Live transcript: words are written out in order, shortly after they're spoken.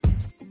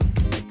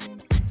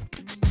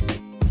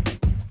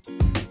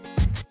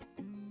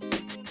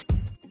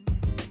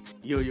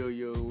Yo,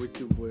 with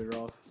your boy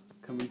Ralph,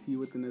 coming to you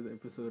with another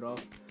episode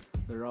of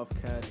the Ralph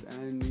Cast.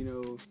 And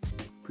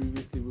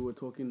previously we were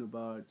talking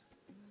about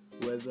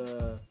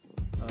whether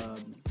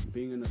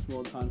being in a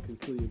small town can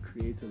kill your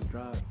creative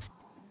drive.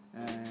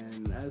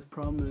 And as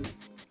promised,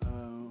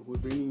 we're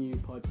bringing you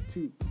part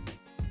 2.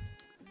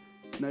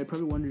 Now you're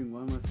probably wondering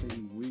why am I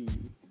saying we?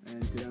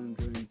 And today I'm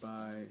joined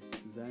by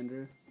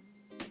Xander,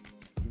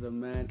 the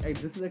man. Hey,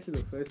 this is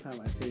actually the first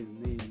time I say his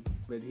name,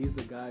 but he's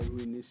the guy who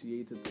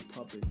initiated the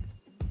topic.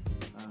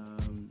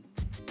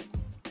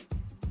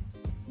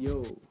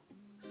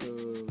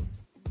 So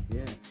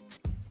yeah.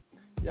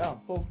 Yeah,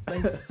 well,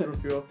 thanks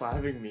Rufio for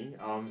having me.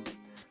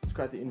 It's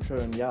quite the intro,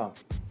 and yeah,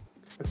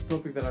 it's a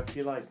topic that I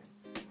feel like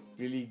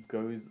really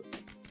goes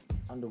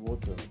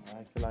underwater.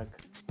 I feel like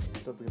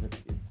it's a topic that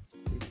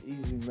it's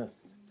easily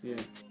missed. Yeah.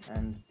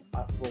 And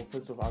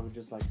first off, I would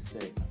just like to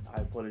say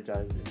I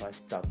apologize if I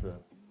stutter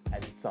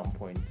at some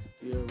point.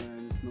 Yeah,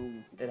 man, it's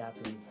normal. It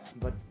happens,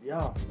 but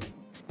yeah.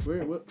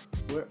 We're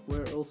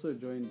also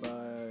joined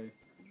by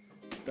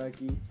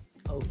Taki.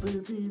 Oh,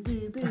 baby.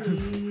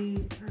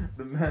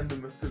 The man, the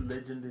myth, the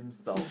legend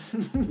himself.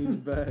 He's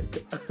back.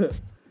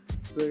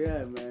 So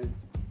yeah, man.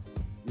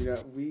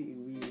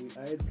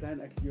 I had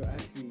planned. You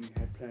actually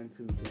had planned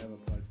to have a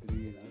part 3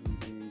 and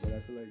everything, but I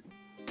feel like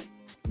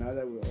now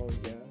that we're all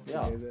together,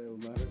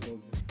 we might as well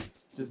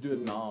just do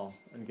it now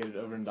and get it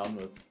over and done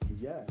with.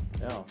 Yeah,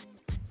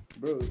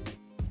 Bro,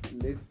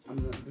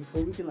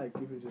 before we can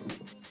even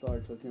just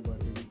start talking about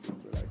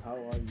everything. But how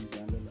are you,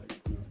 Xander?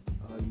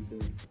 How are you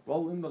doing?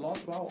 Well, in the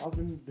last while, I've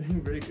been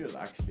doing very good,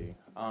 actually.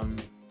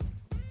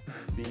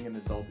 Being an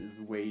adult is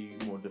way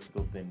more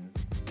difficult than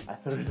I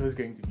thought it was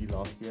going to be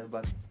last year,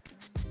 but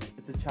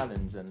it's a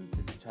challenge, and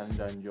it's a challenge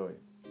I enjoy.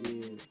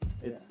 Yeah.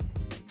 It's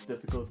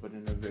difficult, but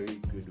in a very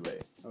good way.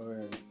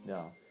 Alright.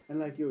 Yeah.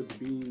 And it's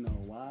been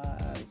a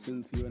while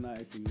since you and I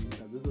actually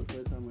linked up. This is the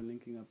first time we're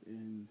linking up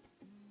in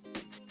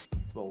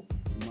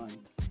months.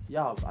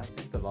 Yeah, I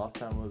think the last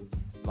time was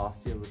last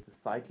year with the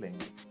cycling.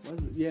 Was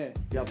it? Yeah.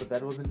 Yeah, but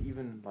that wasn't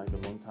even a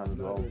long time as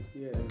well.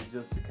 Yeah. It was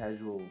just a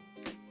casual,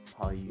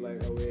 how you...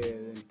 away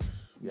and then...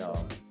 Yeah.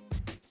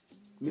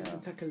 Mr.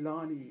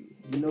 Takalani.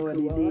 You know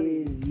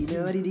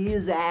what it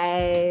is.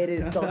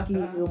 It's Toki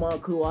Umar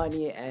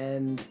Kuwani,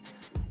 and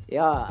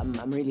yeah,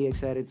 I'm really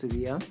excited to be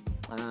here.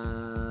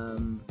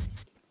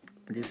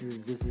 This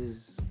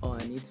is all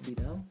I need to be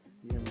now.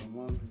 Yeah, my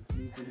mom's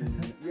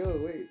sleeping. Yo,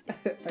 wait.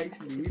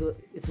 Actually,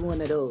 it's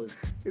one of those.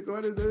 It's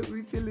one of those.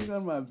 We chilling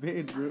on my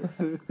bed, bro.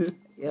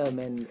 Yeah,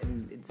 man,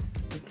 and it's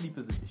the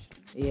sleepers edition.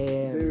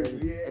 Yeah.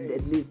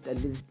 At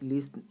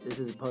least this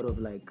is part of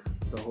the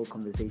whole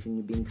conversation.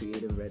 You're being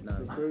creative right now.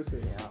 The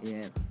process.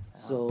 Yeah.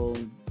 So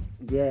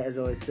as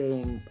I was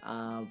saying,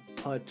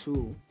 part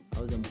 2.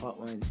 I was in part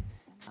 1.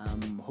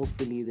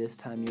 Hopefully this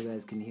time you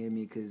guys can hear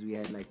me because we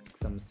had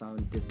some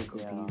sound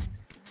difficulties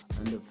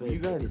on the first you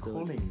guys episode.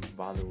 Calling,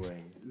 by the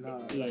way. Nah,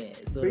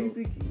 so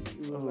basically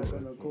it was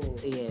on a call.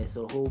 Yeah,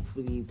 so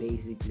hopefully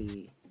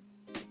basically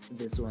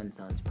this one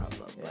sounds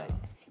proper, but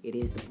it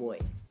is the boy.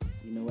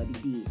 You know what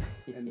it is.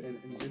 And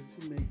just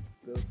to make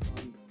the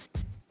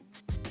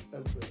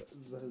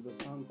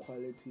sound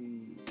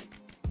quality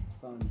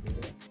sound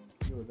better.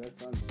 Yo, that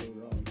sounds so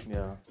wrong.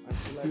 Yeah. I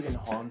feel to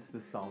enhance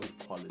the sound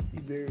quality.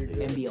 There you go.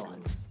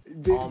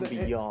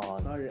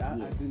 Ambiance. Sorry, I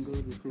didn't go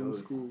to film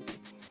school,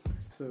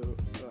 so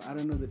I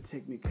don't know the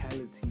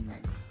technicality.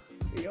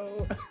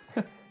 Yo.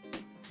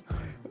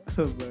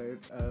 But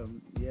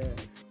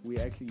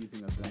we're actually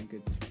using a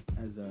blanket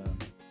as a,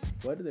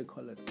 what do they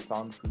call it?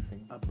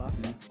 Soundproofing. A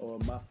buffer or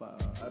a muffler.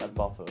 A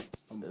buffer.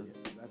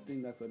 I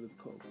think that's what it's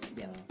called.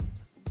 Yeah.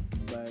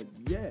 But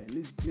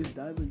let's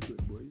dive into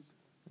it, boys.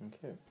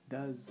 Okay.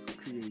 Does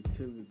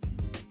creativity?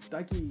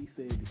 Taki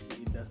said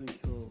it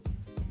doesn't kill.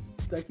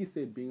 Taki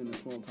said being in a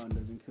small town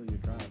doesn't kill your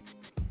drive.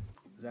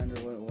 Xander,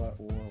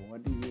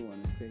 what do you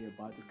want to say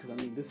about this?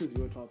 Because this is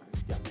your topic.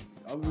 Yeah.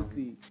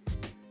 Obviously,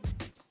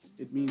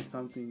 it means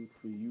something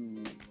for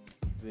you.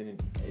 Then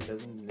it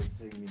doesn't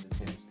necessarily mean the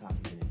same to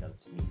Taki than it does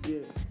to me.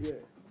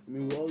 Yeah.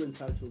 We're all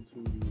entitled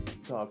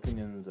to our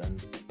opinions,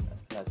 and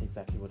that's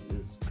exactly what it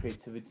is.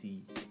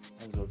 Creativity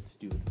has a lot to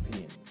do with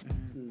opinions.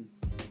 Mm-hmm.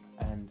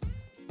 And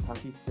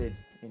Taki said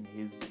in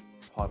his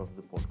part of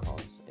the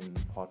podcast, in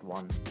part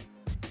 1,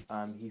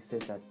 he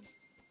said that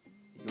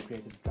your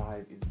creative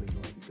drive is where you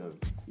want to go.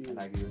 Yeah. And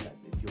I agree with that.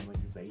 It's your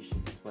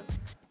motivation.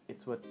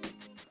 It's what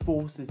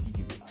forces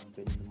you out of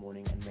bed in the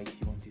morning and makes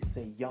you want to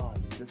say,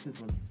 this is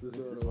what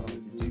I want to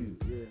do.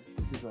 Yeah.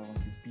 This is what I want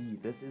to be.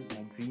 This is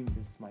my dream.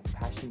 This is my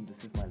passion.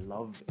 This is my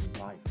love in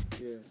life.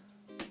 Yeah.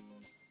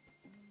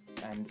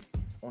 And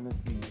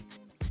honestly,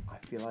 I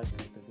feel like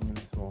living in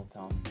a small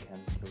town can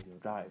kill your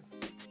drive.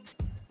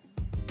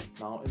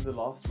 Now, in the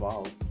last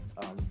while,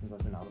 since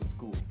I've been out of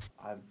school,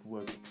 I've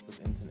worked with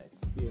internet.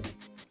 Yeah.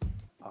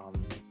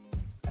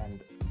 And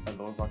a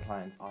lot of our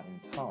clients are in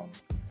town.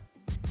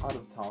 Out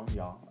of town, we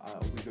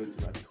go to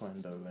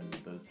Toronto and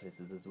those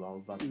places as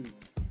well. But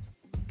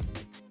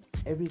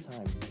every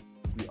time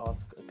we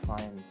ask a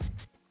client,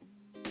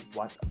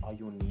 what are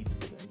your needs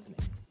for the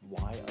internet?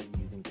 why are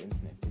you using the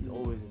internet? It's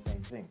always the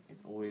same thing.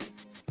 It's always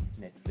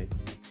Netflix,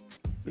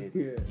 it's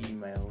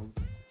emails,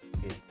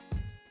 it's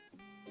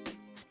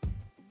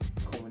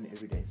common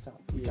everyday stuff,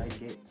 which I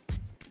get.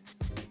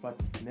 But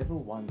never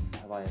once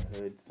have I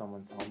heard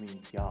someone tell me,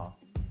 yeah,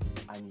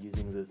 I'm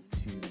using this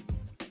to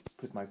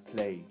put my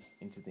play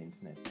into the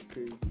internet.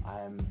 Crazy.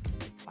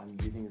 I'm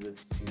using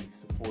this to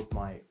support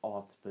my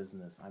arts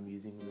business. I'm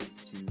using this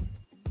to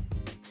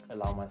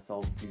allow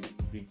myself to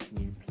reach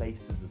new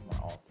places with my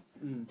art.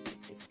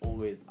 It's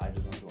always, I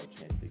just want to watch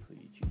Netflix or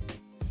YouTube.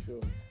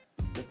 Sure.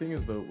 The thing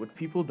is though, what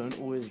people don't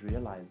always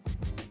realize,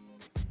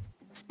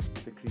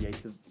 the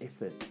creative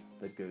effort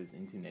that goes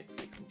into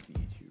Netflix and to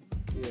YouTube.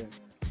 Yeah.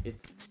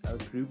 It's a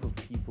group of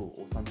people,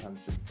 or sometimes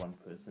just one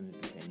person,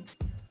 it depends,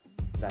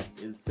 that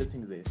is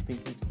sitting there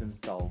thinking to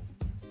themselves,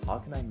 how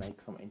can I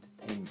make some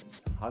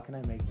entertainment? How can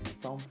I make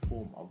some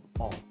form of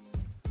art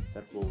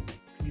that will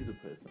please a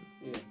person?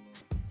 Yeah.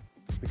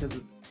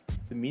 Because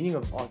the meaning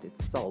of art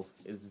itself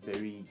is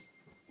very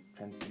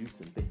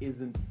translucent. There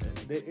is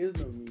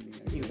no meaning.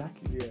 I guess.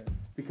 Exactly. Yeah.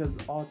 Because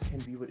art can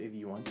be whatever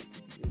you want it to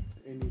be.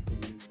 It's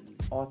anything usually.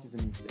 Art is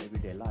in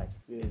everyday life.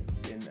 Yeah. It's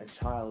in a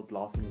child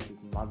laughing with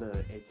his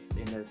mother. It's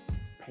in a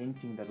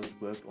painting that was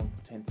worked on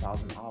for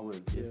 10,000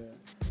 hours. It's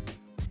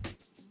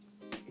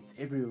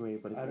everywhere,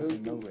 but it's also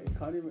nowhere. You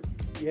can't even.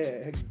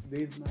 Yeah.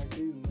 There's no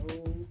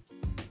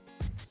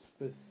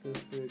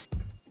specific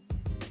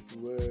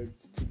words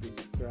to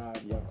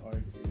describe what art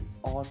is.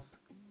 Art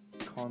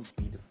can't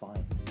be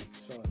defined.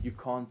 Sure. You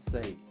can't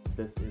say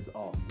this is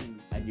art,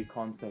 and you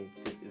can't say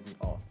this isn't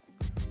art,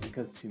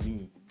 because to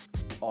me,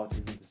 art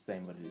isn't the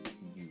same what it is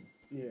to you.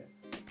 Yeah.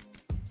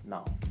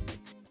 Now,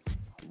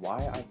 why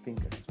I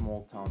think a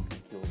small town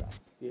can kill that?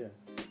 Yeah.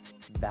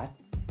 That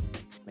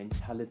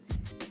mentality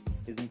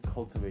isn't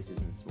cultivated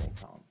in a small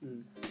town.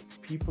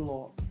 People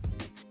are.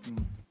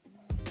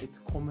 It's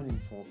common in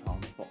small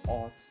towns for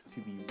art to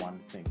be one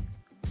thing.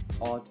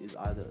 Art is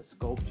either a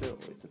sculpture,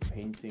 or it's a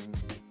painting,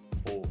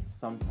 or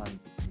sometimes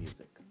it's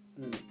music.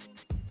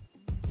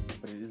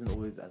 But it isn't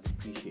always as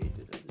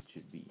appreciated as it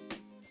should be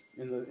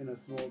in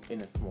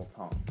a small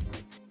town.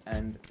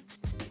 And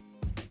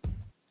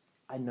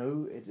I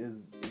know it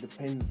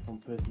depends from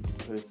person to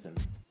person,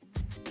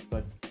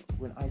 but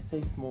when I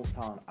say small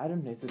town, I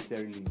don't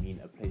necessarily mean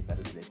a place that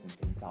is less than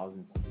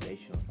 10,000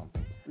 population or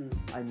something.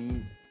 I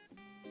mean,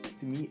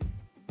 to me,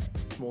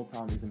 a small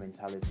town is a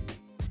mentality.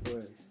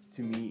 Right.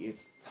 To me,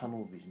 it's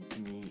tunnel vision. To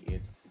me,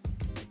 it's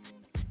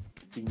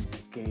being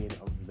scared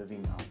of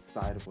living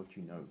outside of what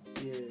you know.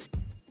 Yeah.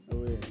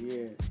 Oh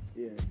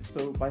yeah.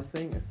 So by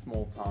saying a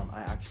small town,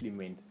 I actually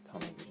meant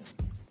tunnel vision.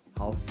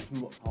 How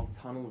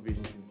tunnel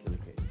vision can kill a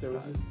case. So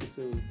it's just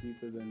so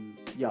deeper than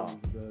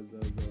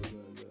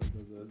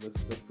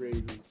the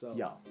phrase itself.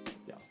 Yeah.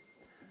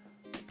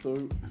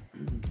 So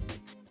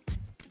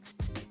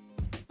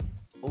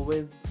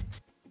always,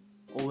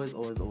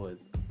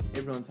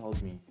 everyone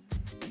tells me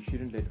you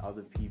shouldn't let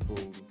other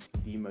people's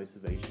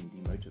demotivation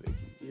demotivate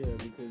you. Yeah,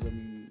 because I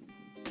mean,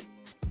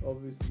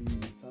 obviously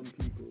some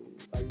people,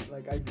 I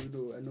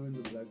know in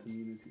the black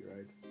community,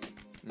 right?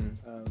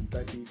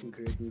 Becky, you can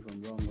correct me if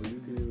I'm wrong, or you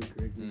can even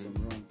correct me if I'm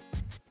wrong.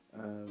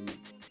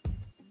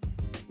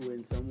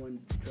 When someone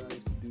tries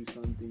to do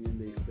something and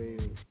they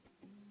fail,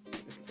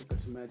 it's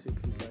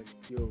automatically like,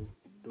 yo,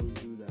 don't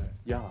do that.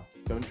 Yeah,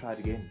 don't try it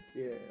again.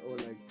 Yeah, or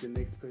like the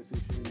next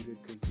person shouldn't do it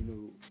because,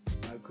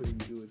 I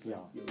couldn't do it. Like,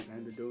 yo,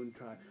 kinda don't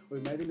try. Or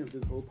imagine if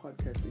this whole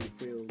podcast thing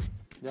failed.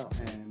 Yeah.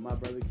 And my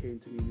brother came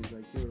to me and he's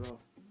like, yo, Ralph,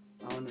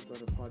 I want to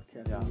start a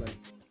podcast. Yeah. I'm like,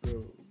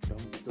 bro,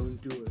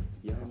 don't do it.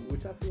 Yeah. And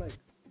which I feel like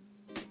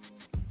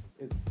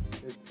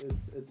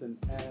it's an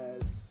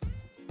ass.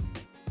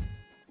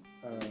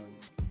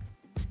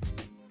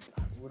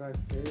 Would I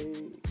say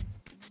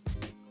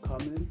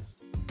comment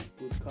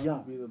would kind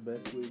of be the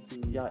best way to.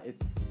 Yeah,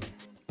 it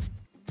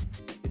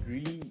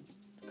really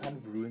kind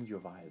of ruins your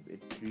vibe.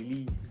 It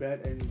really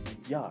bad energy.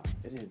 Yeah,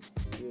 it is.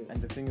 Yeah.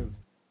 And the thing is,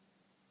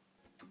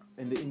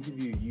 in the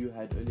interview you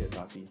had earlier,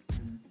 Taki,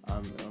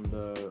 on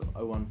the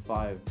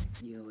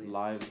 015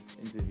 live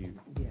interview,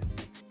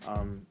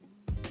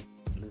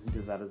 listen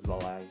to that as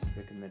well. I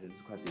recommend it.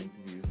 It's quite the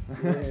interview.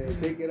 Yeah,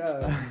 check it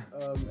out.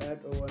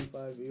 At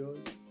 015 EOS.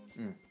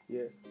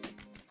 Yeah.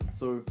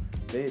 So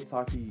there,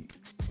 Taki,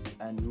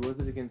 and who was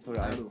it again? Sorry,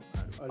 Adu.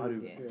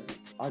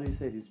 Adu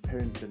said his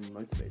parents didn't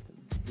motivate him.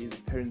 His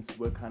parents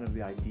were kind of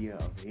the idea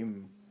of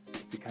him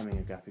becoming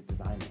a graphic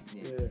designer,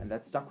 and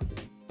that stuck with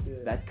him.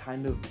 Yeah. That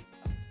kind of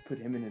put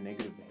him in a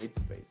negative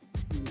headspace,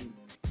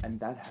 and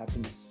that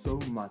happens so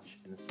much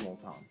in a small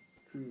town.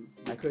 True,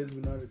 because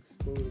we're not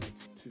exposed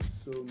to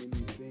so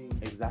many things.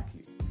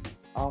 Exactly.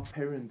 Our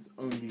parents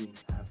only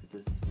have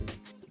this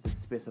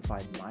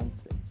specified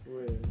mindset.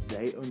 Where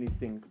they only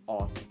think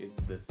art is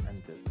this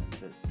and this and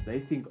this. They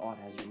think art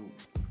has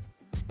rules.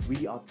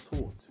 We are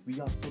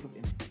sort of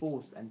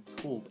enforced and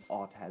told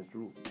art has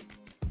rules.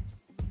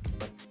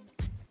 But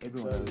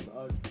everyone knows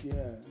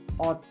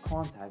art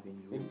can't have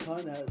any rules. It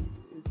can't have.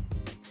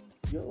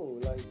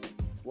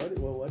 What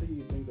do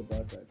you think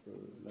about that, bro?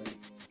 Like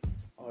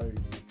art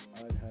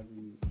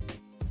having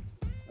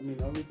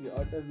mean, obviously,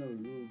 art has no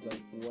rules.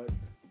 Like what?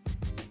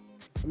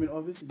 I mean,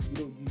 obviously,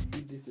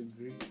 you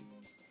disagree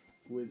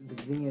with.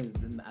 The thing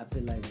is, I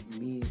feel like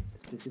me,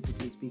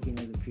 specifically speaking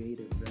as a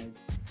creative, right?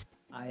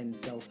 I am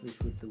selfish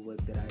with the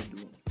work that I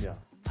do. Yeah.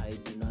 I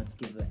do not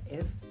give a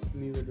F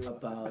Neither do I.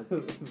 about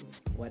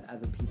what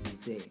other people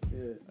say.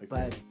 Yeah. Okay.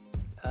 But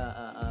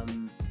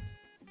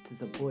to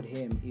support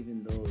him,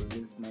 even though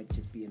this might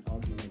just be an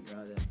argument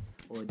rather,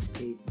 or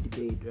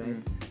debate,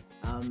 right?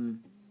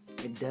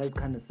 It does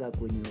kind of suck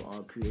when you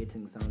are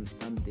creating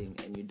something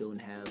and you don't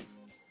have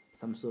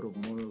some sort of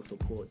moral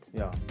support.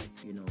 Yeah.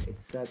 You know, it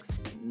sucks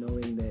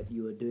knowing that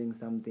you are doing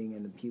something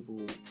and the people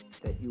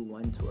that you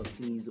want to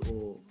please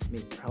or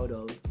make proud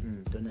of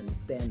don't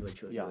understand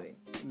what you're doing,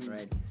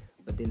 right?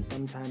 But then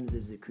sometimes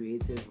as a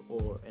creative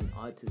or an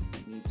artist,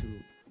 you need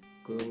to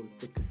grow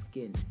thicker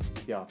skin.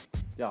 Yeah.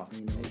 Yeah.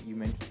 You know? You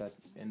mentioned that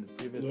in the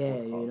previous Yeah,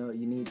 podcast. you know,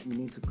 you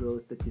need to grow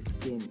thicker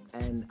skin,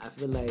 and I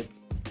feel like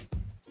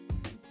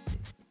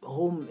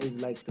home is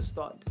like the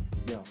start.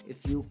 Yeah. If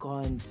you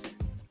can't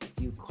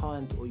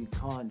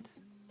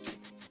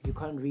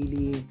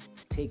really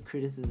take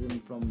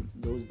criticism from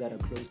those that are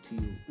close to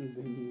you, And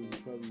then you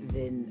probably.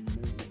 then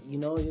you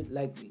know,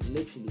 like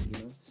literally,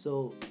 you know.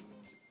 So,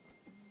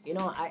 you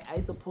know, I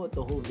support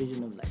the whole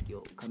vision of like,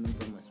 yo, coming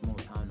from a small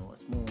town or a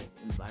small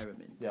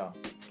environment Yeah.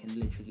 can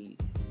literally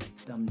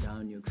dumb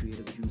down your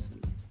creative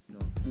juices, you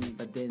know.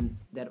 But then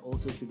that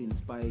also should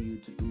inspire you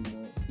to do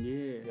more.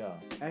 Yeah. Yeah.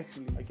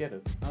 Actually, I get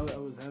it. I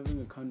was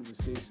having a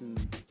conversation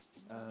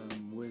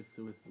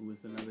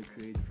with another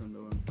creator from the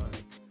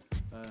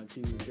One5,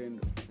 King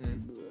Rutendo.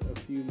 A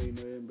few may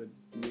know him, but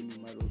many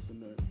might also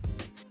know him.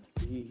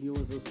 He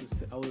was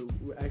also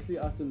we actually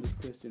asked him this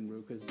question,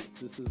 bro, because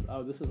this is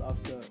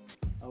after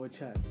our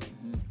chat.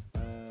 I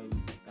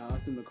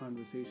asked him the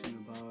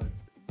conversation about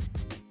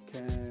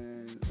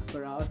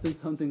I asked him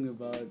something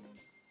about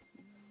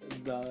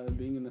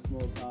being in a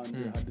small town.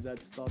 How did that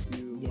stop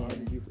you? Yeah. How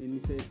did you? And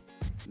he said,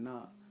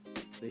 nah,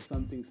 there's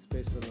something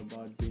special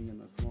about being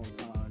in a small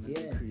town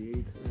as a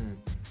creator,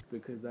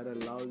 because that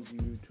allows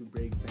you to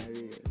break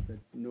barriers that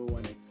no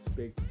one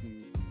expects you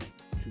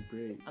to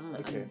break.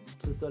 Okay.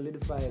 To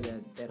solidify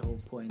that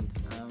whole point,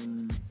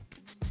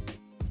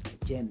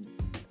 gems,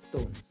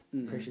 stones,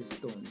 precious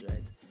stones,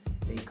 right?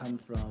 They come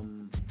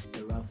from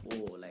the rough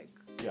ore, like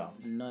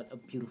not a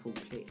beautiful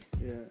place,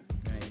 Yeah.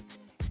 right?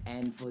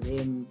 And for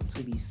them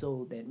to be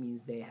sold, that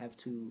means they have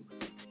to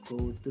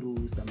go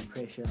through some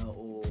pressure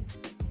or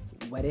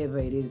whatever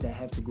it is they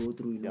have to go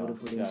through in order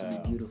for them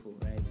to be beautiful,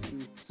 right?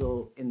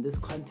 So in this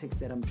context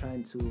that I'm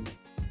trying to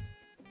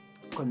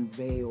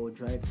convey or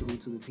drive through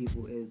to the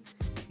people is,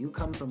 you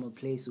come from a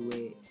place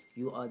where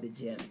you are the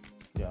gem.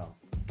 Yeah.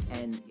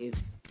 And if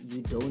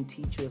you don't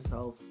teach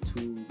yourself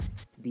to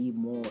be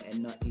more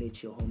and not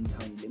let your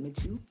hometown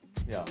limit you,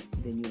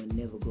 then you are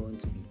never going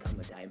to become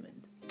a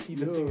diamond. See,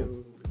 the thing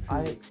is,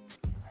 I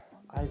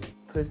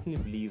personally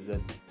believe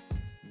that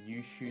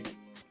you should.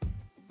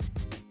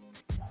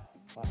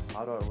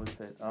 How do I always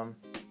say it?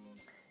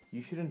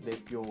 You shouldn't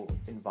let your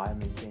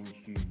environment change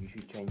you. You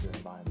should change your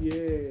environment.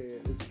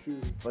 Yeah, it's true.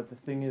 But the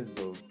thing is,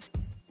 though,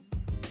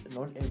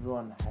 not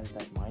everyone has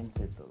that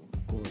mindset, though.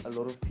 A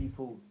lot of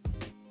people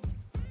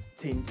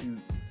tend to,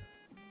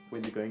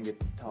 when the going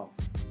gets tough,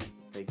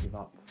 they give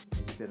up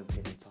instead of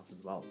getting tough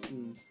as well.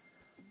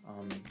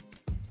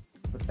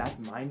 But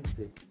that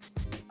mindset,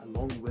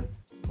 along with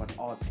what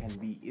art can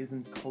be,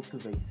 isn't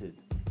cultivated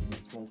in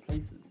small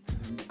places.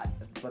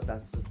 But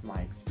that's just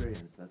my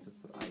experience. That's just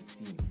what I've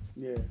seen.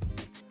 Yeah.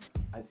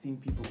 I've seen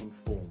people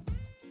conform.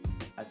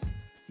 I've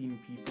seen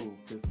people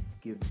just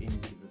give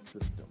into the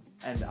system.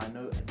 And I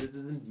know this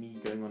isn't me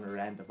going on a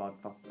rant about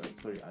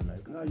sorry, I know.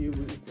 No,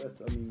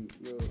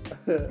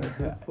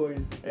 this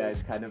point. Yeah,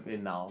 it's kind of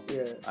in now.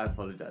 Yeah. I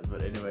apologize,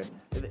 but anyway,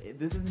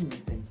 this isn't me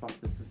saying fuck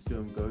the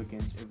system, go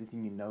against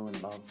everything you know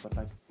and love, but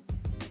like,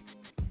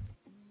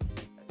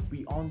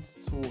 we aren't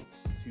taught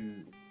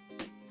to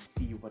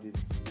see what is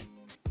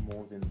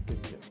more than the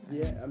picture.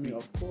 Yeah, I mean,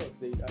 of course,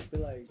 I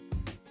feel like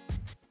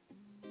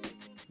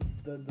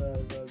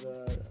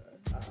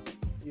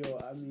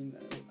I mean,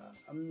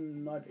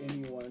 I'm not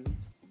anyone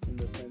in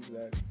the sense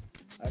that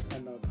I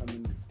cannot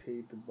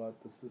commentate about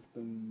the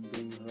system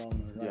being wrong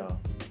or right.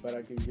 But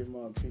I can give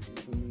my opinion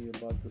for me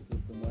about the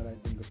system, what I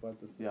think about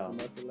the system.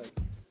 I feel like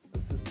the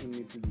system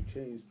needs to be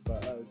changed by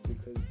us,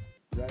 because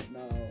right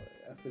now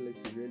I feel like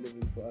it's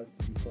relevant for us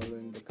to be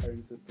following the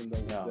current system that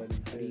is How do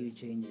there. you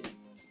change it?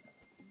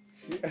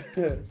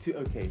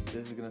 Okay,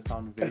 this is gonna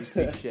sound very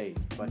cliche,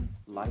 but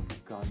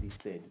like Gandhi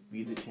said,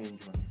 be the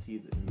change you want to see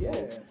in the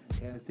world.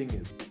 Yeah. The thing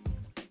is,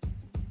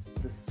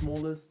 the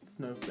smallest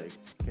snowflake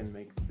can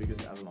make the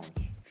biggest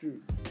avalanche. True.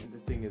 And the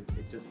thing is,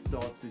 it just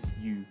starts with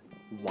you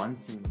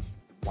wanting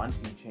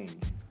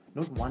change.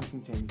 Not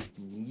wanting change,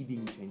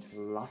 needing change,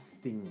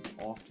 lusting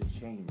after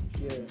change.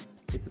 Yeah.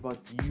 It's about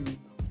you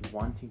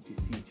wanting to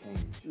see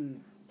change.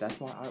 That's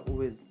why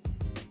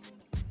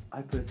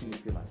I personally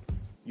feel like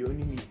you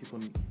only need to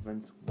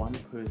convince one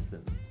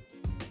person,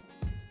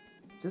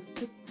 just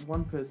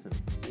one person,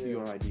 to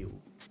your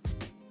ideals.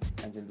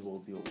 and then the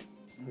world's yours.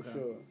 For Okay.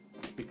 sure.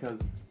 Because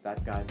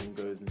that guy then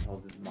goes and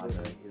tells his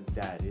mother, his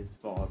dad, his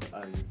father,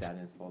 his dad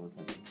and his father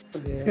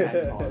something. His Yeah.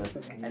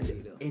 grandfather, I and hear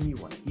you though.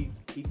 anyone.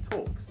 He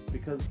talks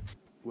because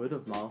word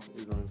of mouth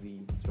is one of the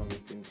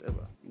strongest things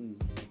ever. Mm.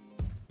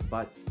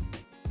 But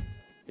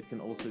it can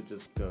also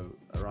just go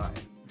awry.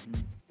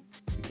 Mhm.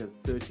 Because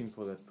searching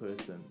for that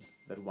person,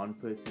 that one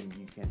person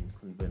you can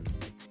convince,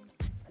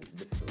 is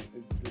difficult.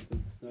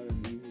 It's not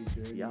an easy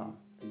journey Yeah.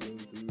 to go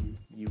through.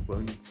 You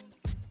won't.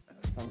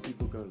 Some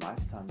people go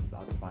lifetimes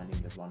without finding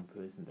that one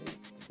person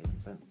they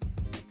convince.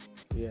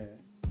 Yeah,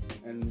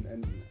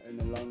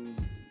 and along,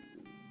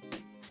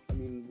 I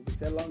mean, we could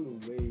say along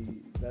the way,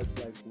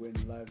 that's like when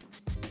life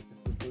is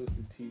supposed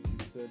to teach you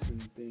certain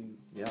things,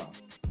 Yeah,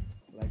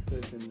 like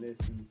certain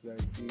lessons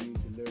that you need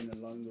to learn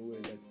along the way.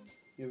 That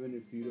even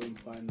if you don't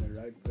find the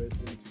right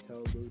person to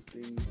tell those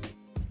things,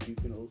 you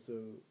can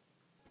also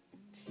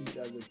teach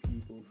other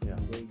people from Yeah.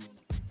 those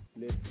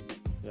lessons.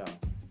 yeah,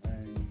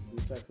 And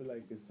which I feel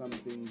like is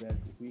something that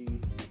we,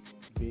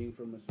 being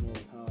from a small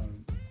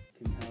town,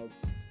 can help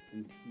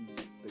and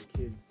teach the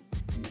kids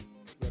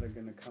that are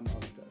gonna come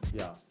after us,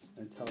 yeah,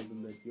 and tell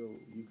them that yo,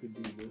 you could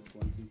do this,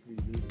 1, 2, 3.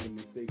 This is the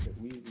mistake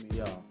that we've made.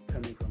 yeah.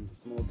 Coming from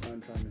a small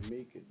town, trying to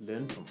make it.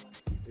 Learn from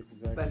us.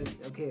 Exactly.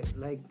 But okay,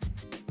 like,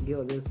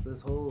 yo, this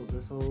whole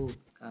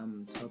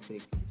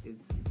topic,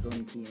 it's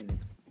on key, and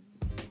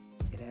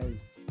it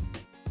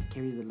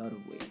carries a lot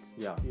of weight.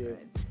 Yeah, Yeah.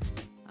 Right?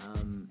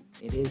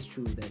 It is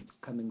true that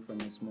coming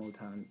from a small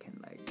town can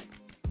like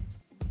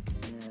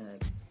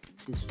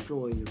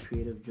destroy your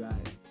creative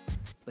drive,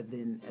 but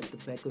then at the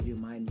back of your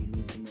mind, you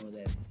need to know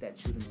that that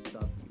shouldn't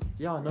stop you.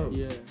 yeah. No.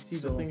 Yeah. See,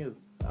 the So- thing is,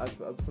 I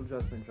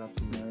apologize for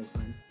interrupting No, you. it's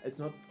fine. It's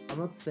not. I'm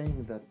not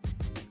saying that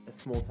a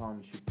small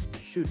town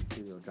should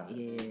kill your drive.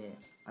 Yeah,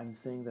 I'm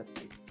saying that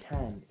it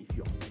can if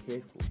you are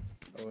careful.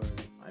 Or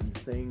I'm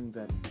saying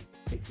that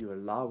if you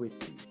allow it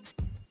to,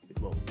 it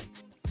will.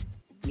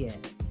 yeah.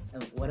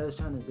 And what I was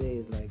trying to say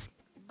is like,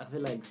 I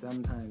feel like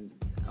sometimes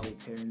our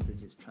parents are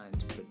just trying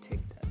to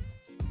protect us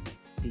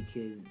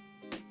because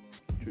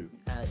True.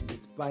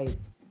 despite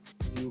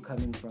you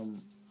coming from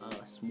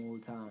a small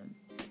town,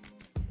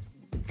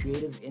 the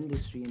creative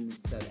industry in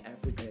South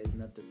Africa is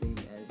not the same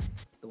as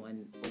the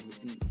one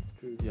overseas.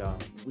 true. Yeah.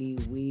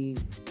 We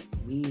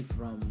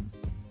from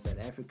South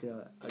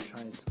Africa are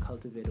trying to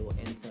cultivate or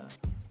enter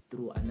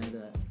through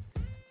another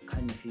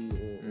country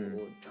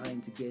or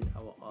trying to get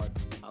our art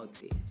out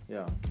there,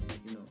 Yeah.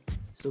 you know.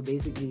 So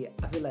basically,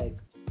 I feel like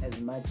as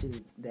much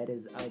as that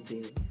is out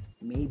there,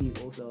 maybe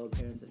also our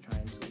parents are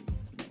trying to,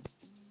 you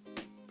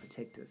know,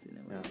 protect us in a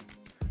way. Yeah.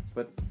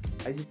 But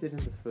as you said in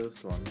the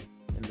first one,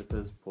 in the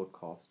first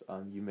podcast,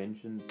 you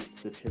mentioned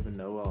the Trevor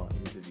Noah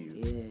interview.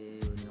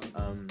 Yeah,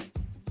 Nelson.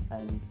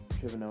 And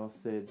Trevor Noah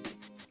said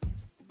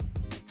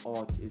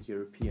art is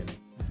European.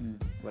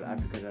 What Mhm.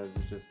 Africa does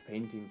is just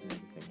paintings and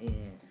everything.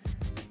 Yeah,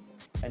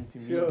 And to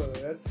me, Sure,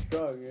 that's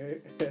strong, eh?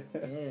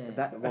 yeah.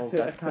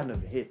 that kind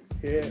of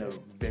hits Yeah. in a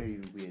very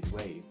weird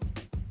way,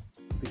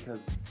 because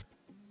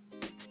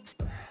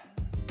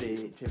there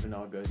Trevor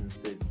Noah goes and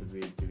says what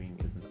we're doing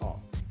isn't art.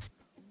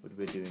 What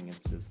we're doing is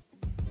just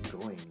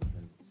drawings,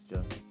 and it's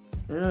just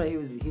No, he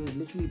was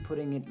literally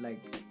putting it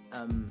like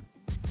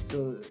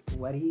so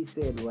what he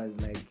said was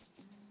like,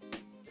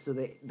 so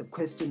the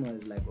question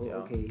was like, oh, Yeah.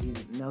 okay,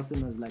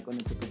 Nelson was like on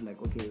the tip of like,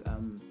 okay,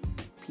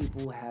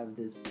 people have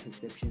this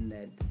perception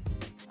that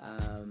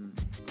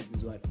this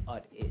is what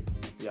art is.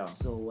 yeah,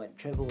 So what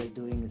Trevor was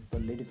doing is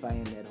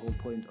solidifying that whole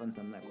point on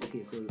some like,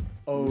 okay, so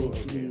Oh,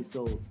 literally, okay.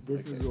 so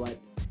this is Okay. what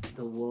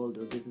the world,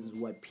 or this is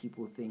what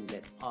people think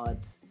that art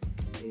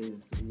is,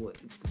 what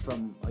it's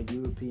from a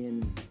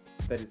European.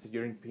 that it's a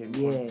European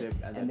Yeah,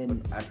 concept, and, and that then-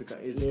 what Africa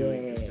is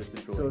doing is Yeah. just a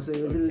So drawing. so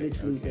he was Okay,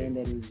 literally okay. saying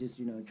that he was just,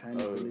 you know, trying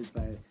to Oh.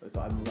 solidify. So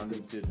I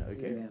misunderstood.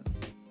 Okay.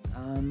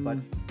 Yeah. But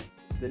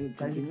the you tragic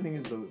continue? thing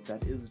is though,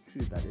 that is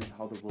true. That is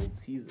how the world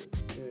sees it.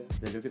 Yeah.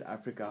 They look at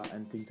Africa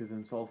and think to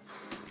themselves,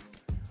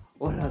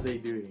 what are they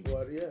doing?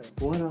 What? Yeah.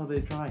 What are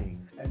they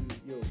trying? And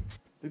yo,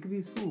 Look at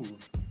these fools.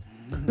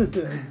 and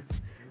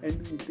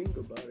when you think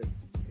about it,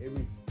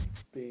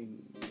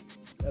 everything,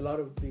 a lot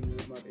of things,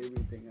 if not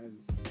everything,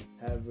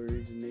 have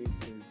originated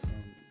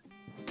from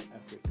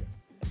Africa.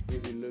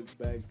 If you look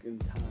back in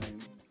time,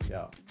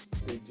 Yeah.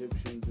 the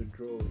Egyptians are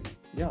drawing.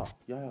 Yeah.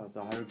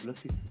 The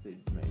hieroglyphics that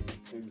they've made.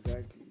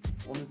 Exactly.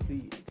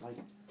 Honestly, like,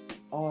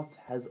 art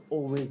has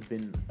always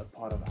been a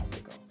part of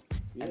Africa.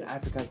 And Yeah.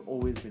 Africa has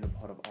always been a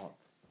part of art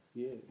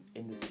Yeah.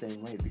 in the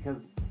same way.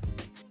 Because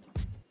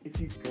if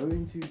you go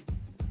into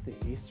the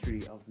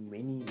history of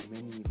many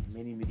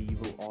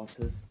medieval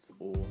artists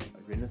or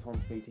Renaissance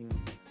paintings,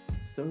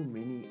 so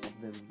many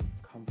of them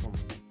come from,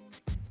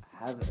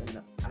 have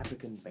an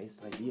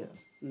African-based idea.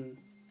 Mm.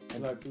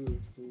 And- Like who?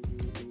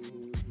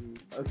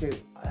 Okay,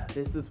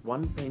 there's this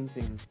one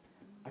painting,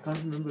 I can't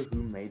remember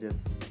who made it.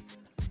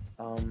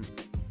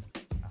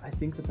 I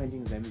think the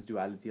painting's name is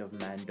Duality of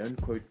Man. Don't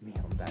quote me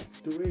on that.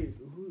 Wait.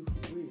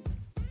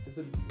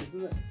 Isn't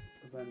that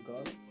Van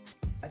Gogh?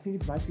 I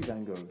think it might be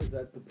Van Gogh. Is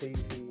that the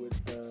painting with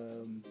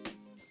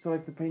So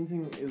like the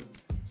painting is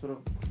sort of,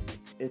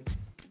 it's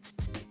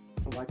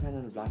a white man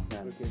and a black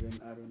man. Okay, then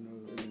I don't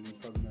know. Then it's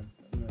probably not.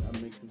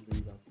 I'm mixing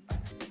things up.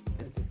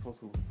 It's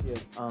possible.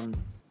 Yeah.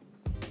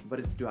 But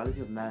it's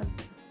duality of man,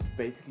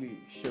 basically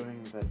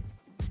showing that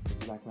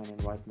it's black man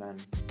and white man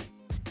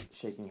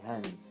shaking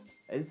hands.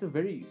 It's a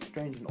very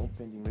strange and old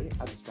painting, very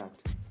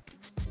abstract.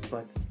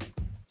 But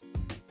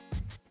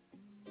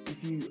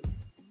if you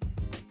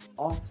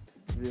asked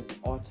the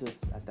artist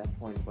at that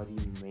point what he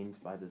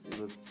meant by this, it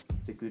was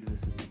the good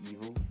versus the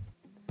evil,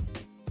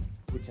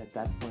 which at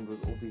that point was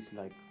obviously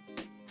like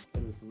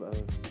it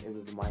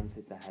was the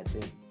mindset they had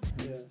then.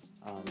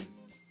 Yeah.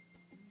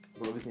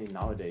 But obviously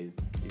nowadays,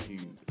 if you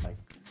like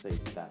say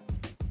that,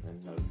 then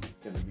no, it's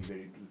gonna be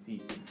very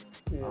PC.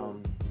 Yeah.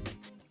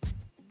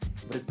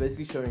 But it's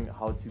basically showing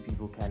how two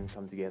people can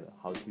come together,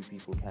 how two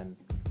people can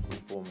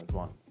conform as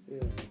one. Yeah.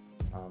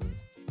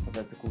 But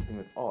that's the cool thing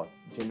with art.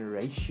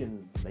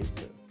 Generations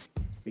later,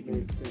 we can,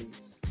 Makes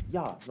sense.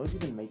 yeah, not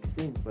even make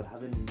sense, but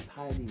have an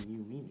entirely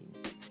new meaning.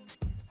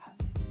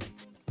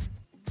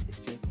 It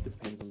just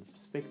depends on the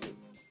perspective.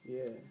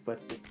 Yeah. But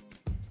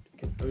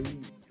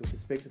your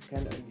perspective can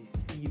only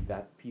see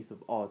that piece of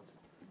art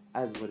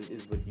as what it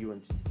is, what you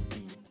want to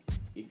see.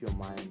 If your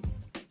mind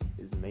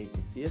is made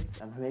to see it,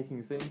 am I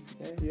making sense?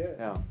 Okay? Yeah.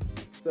 Yeah.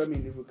 So I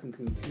mean, if we can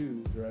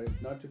conclude, right?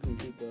 Not to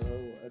conclude the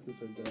whole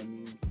episode, but I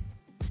mean,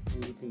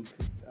 if we can,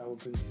 our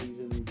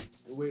conclusion.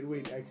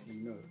 Wait. Actually,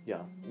 no. Yeah.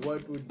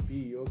 What would be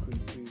your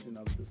conclusion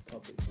of this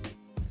topic?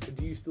 So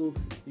do you still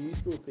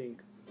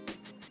think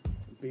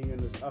being in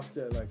this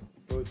after like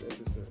both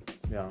episodes?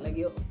 Yeah. Like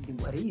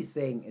what he's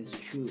saying is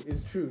true.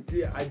 It's true.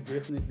 Yeah, I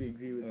definitely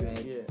agree with Right.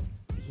 that.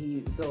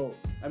 Yeah. So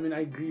I mean, I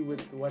agree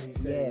with what he's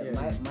saying.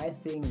 yeah, my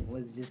thing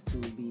was just to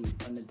be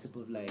on the tip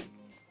of like,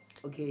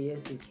 okay, yes,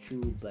 it's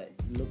true, but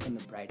look on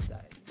the bright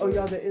side. Oh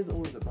yeah, there is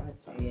always a bright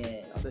side.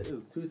 Yeah. There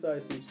is. Two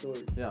sides to each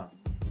story. Yeah.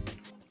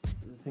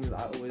 The thing is,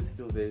 I always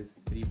feel there's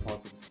three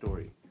parts of a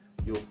story: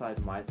 your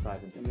side, my side,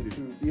 and And the the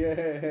truth. truth.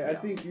 Yeah, I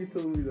Yeah. think you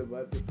told me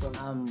about this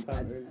time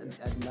earlier.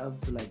 I'd love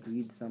to like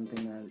read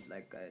something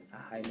like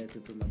I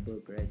highlighted from a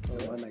book, right?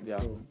 So like Yeah.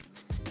 film.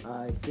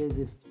 It says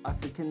if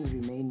Africans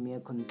remain mere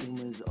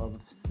consumers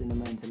of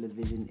cinema and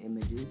television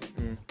images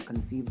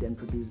conceived and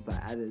produced by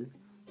others,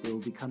 they will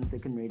become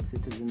second-rate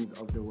citizens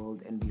of the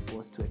world and be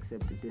forced to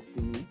accept a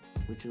destiny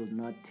which will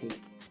not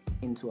take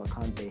into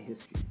account their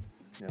history,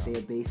 Yeah.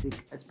 their basic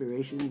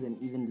aspirations,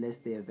 and even less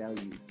their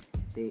values,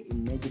 their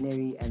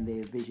imaginary and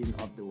their vision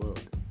of the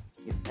world.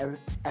 If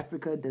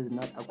Africa does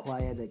not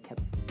acquire the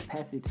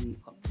capacity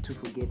to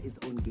forget its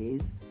own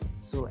gaze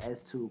so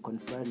as to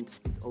confront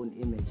its own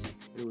image,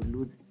 it would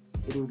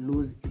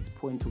lose its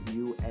point of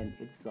view and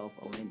its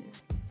self-awareness.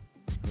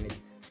 Right?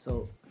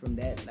 So from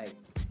that, like,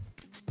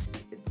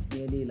 it's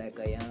merely like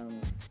a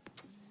young,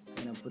 how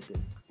can I put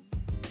this?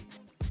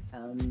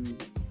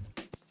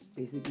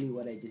 Basically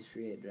what I just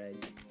read, right,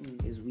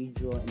 is we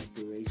draw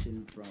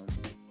inspiration from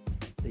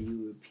the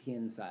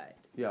European side,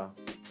 Yeah.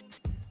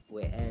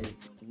 whereas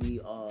we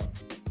are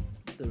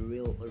the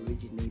real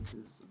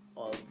originators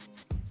of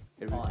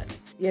Everything. art.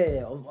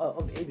 Yeah,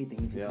 of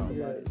everything, if you Yeah. think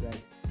about it,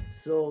 right?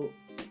 So,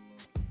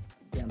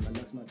 damn, I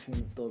lost my train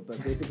of thought,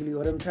 but basically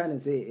what I'm trying to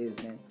say is,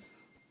 man,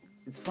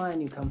 it's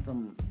fine you come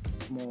from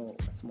a small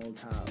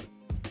town,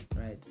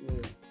 right?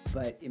 Yeah.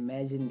 But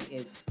imagine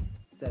if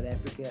South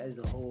Africa as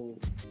a whole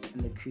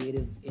and the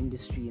creative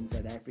industry in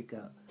South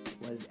Africa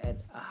was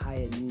at a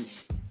higher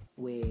niche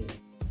where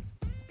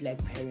black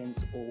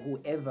parents or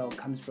whoever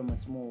comes from a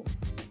small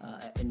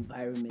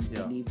environment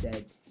Yeah. believe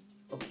that,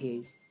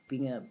 okay,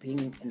 being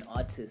an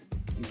artist,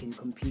 you can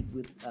compete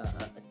with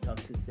a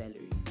doctor's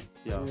salary.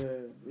 Yeah.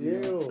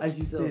 Yeah. As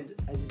you So- said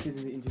in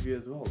the interview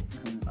as well,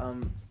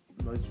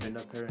 most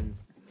gender parents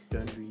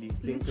don't really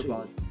think Literally.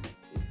 about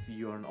if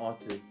you're an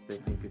artist. They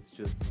think it's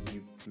just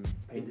you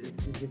painting.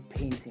 It's just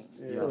painting.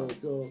 Yeah.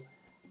 So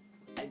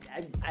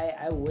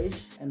I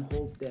wish and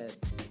hope that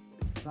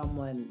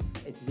someone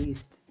at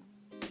least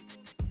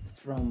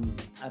from,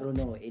 I don't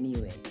know,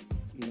 anyway,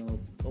 you know,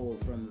 or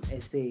from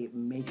SA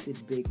makes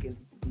it big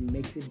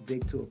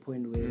to a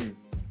point where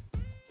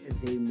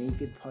they make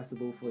it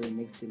possible for the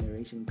next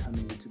generation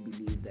coming to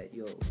believe that,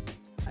 yo,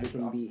 I Look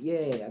can up. be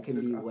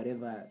Look up.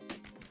 whatever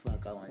the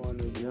fuck I want to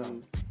Wanna be. Yeah.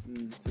 do.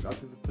 Look up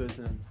to the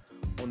person and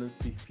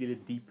honestly feel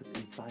it deep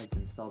inside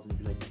themselves and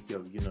be like,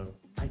 yo, you know,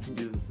 I can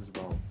do this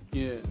as well.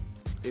 Yeah.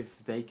 If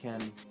they can,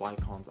 why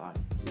can't I?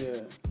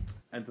 Yeah.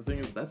 And the thing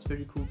is, that's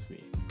very cool to me.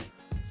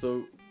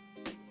 So,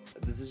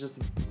 this is just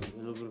a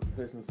little bit of a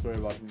personal story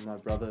about me. My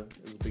brother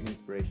is a big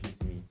inspiration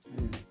to me.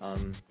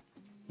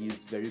 He's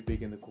very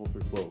big in the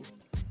corporate world,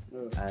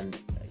 and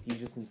he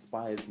just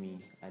inspires me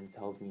and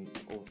tells me,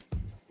 or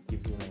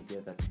gives me an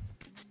idea that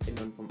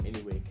anyone from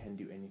anywhere can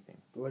do anything.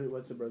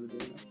 What's your brother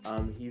doing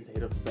now? He's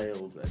head of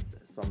sales at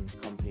some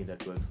company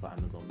that works for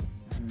Amazon.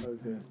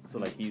 Okay. So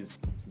like he's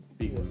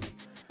big.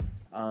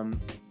 Yeah.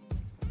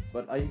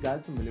 But are you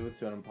guys familiar with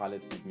Sean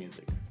Pilot's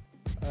music?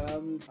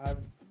 I've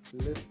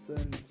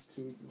listened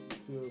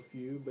to a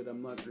few, but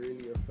I'm not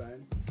really a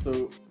fan.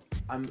 So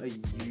I'm a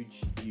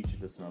huge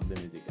listener of the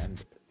music,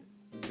 and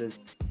the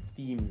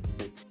themes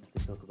that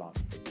they talk about.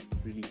 It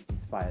really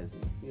inspires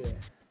me.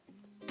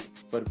 Yeah.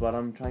 But what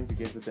I'm trying to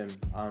get with them,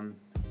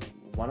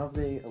 one of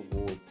the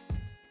awards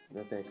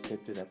that they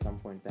accepted at some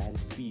point, they had a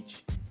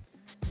speech.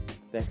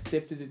 They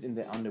accepted it in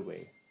their underwear.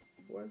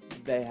 What?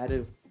 They had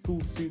a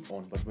full suit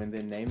on, but when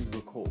their names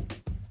were called,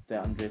 they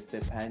undressed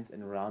their pants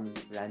and ran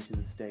to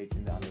the stage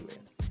in their underwear.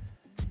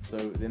 So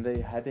then they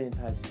had their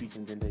entire speech,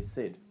 and then they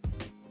said,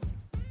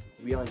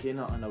 "We are here in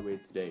our underwear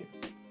today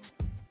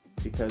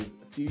because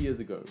a few years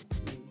ago,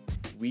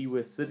 we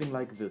were sitting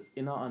like this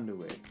in our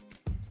underwear,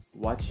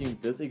 watching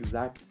this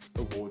exact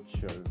award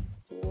show,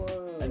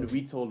 Whoa. and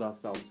we told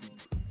ourselves,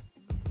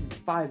 in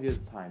 5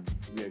 years' time,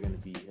 we are going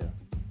to be here.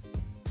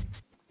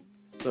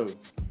 So,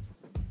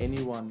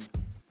 anyone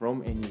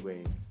from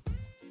anywhere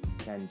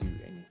can do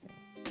anything."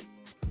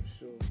 For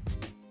sure.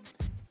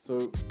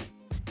 So,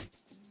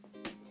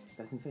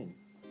 that's insane.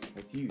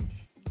 That's huge.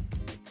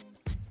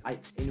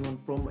 Anyone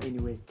from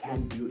anywhere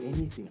can do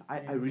anything.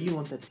 I really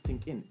want that to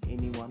sink in.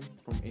 Anyone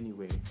from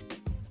anywhere.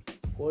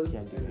 Pause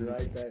Can do and write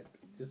anything. that.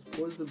 Just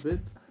pause a bit,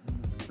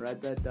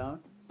 write that down,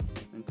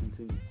 and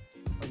continue.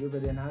 Okay,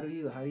 but then how do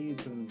you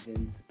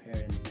convince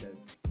parents that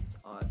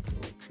art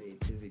or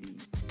creativity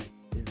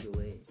is the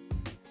way?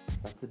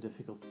 That's a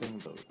difficult thing,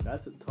 though.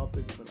 That's a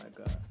topic for like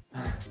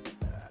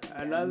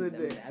another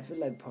day. I feel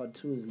like part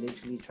 2 is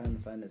literally trying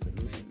to find a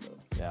solution though.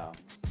 Yeah.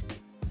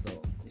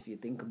 So if you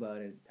think about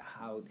it,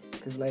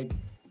 because like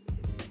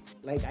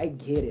I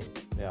get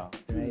it, Yeah.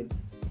 right?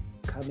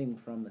 Coming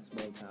from a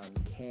small town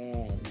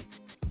can,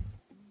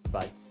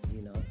 But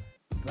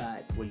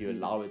but will you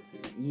allow it to?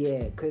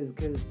 Yeah, cause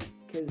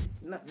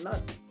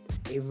not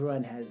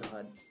everyone has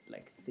hard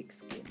like thick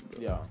skin,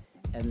 bro. Yeah.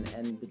 And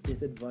the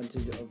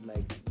disadvantage of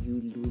like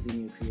you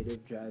losing your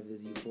creative drive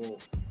is you fall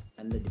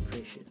under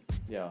depression.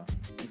 Yeah.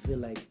 You feel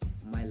like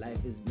my life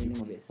is You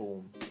meaningless.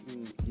 conform.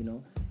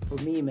 For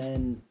me,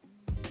 man,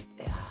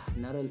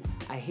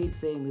 I hate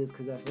saying this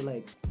because I feel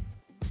like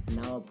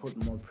now I put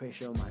more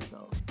pressure on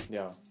myself.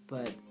 Yeah.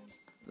 But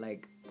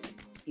like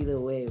either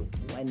way,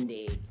 one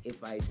day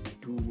if I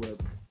do work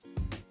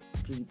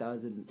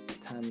 3,000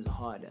 times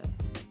harder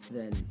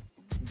than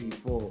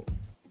before,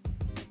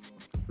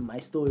 my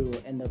story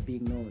will end up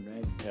being known,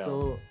 right? Yeah.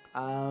 So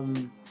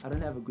I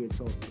don't have a grade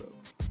 12, bro.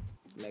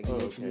 Like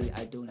literally,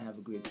 okay. I don't have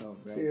a grade 12,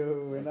 right?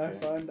 Yo, when I Okay.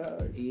 found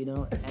out,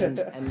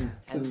 And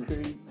that's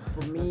crazy.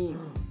 for me,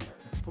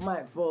 for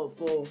my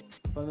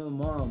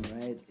mom,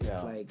 right? It's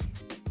Yeah. like,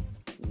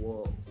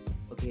 whoa,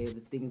 okay, the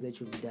things that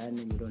you've done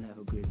and you don't have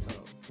a grade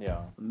 12,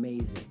 Yeah.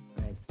 amazing,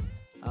 right?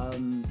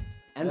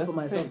 And That's for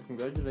the myself, thing.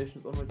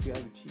 Congratulations on what you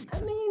have achieved. I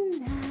mean,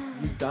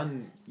 You've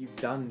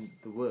done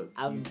the work.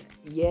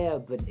 yeah,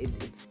 but it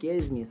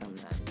scares me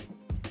sometimes,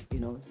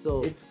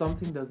 So If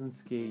something doesn't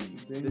scare you,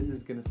 Then this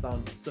is gonna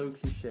sound so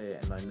cliche,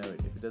 and I know it.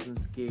 If it doesn't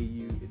scare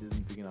you, it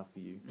isn't big enough for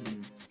you.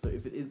 So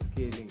if it is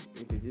scary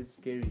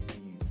for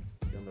you,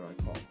 you're on the right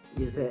path.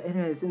 yes, sir.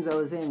 Anyway, since I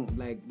was saying,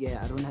 like,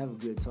 yeah, I don't have a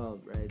grade 12,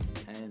 right?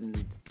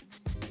 And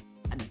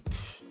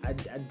I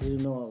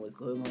didn't know what was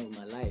going on with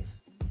my life,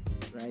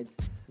 right?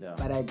 Yeah.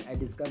 But I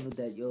discovered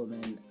that, yo,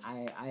 man,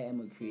 I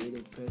am a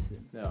creative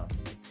person. Yeah.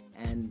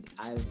 And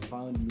I've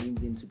found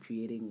means into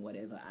creating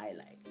whatever I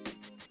like.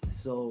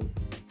 So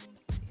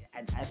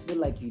I feel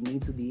like you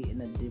need to be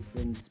in a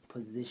different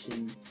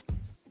position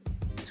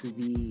to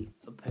be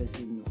a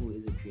person who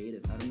is a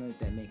creative. I don't know if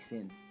that makes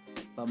sense.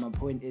 But my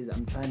point is,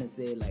 I'm trying to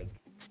say, like,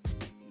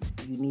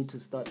 you need to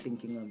start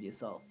thinking of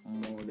yourself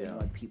more than Yeah.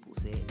 what people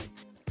say.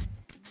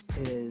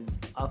 Because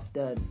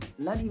after,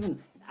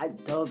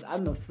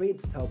 I'm afraid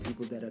to tell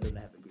people that I don't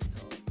have a grade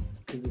 12.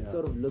 Because it Yeah.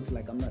 sort of looks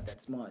like I'm not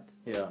that smart.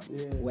 Yeah.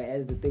 Yeah.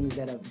 Whereas the things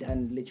that I've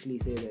done literally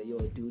say that, yo,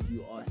 dude,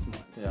 you are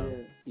smart.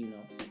 Yeah.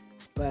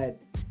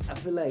 But I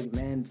feel like,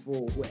 man,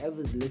 for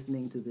whoever's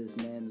listening to this,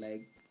 man,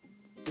 like,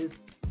 just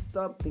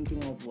stop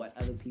thinking of what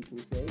other people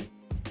say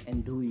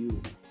and do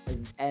you.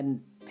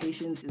 And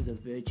patience is a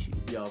virtue,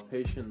 Yeah.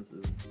 Patience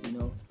is.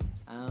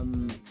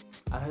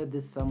 I heard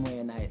this somewhere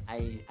and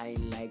I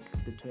like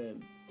the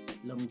term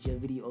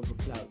longevity over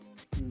clout.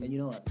 And you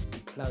know what?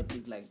 Clout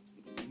is like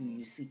you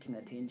seeking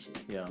attention.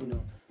 Yeah.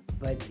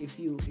 But if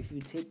you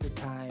take the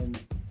time,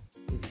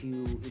 if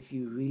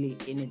you really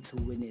in it to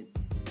win it,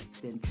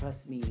 then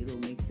trust me, it'll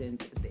make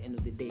sense at the end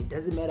of the day. It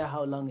doesn't matter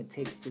how long it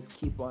takes, just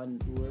keep on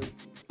working.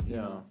 you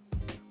Yeah. know.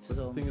 But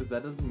So the thing is,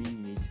 that doesn't mean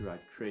you need to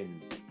write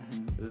trends.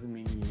 Mhm. It doesn't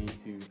mean you need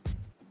to.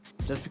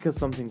 Just because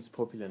something's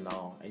popular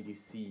now and you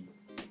see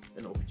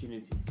an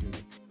opportunity to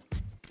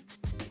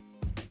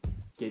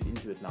get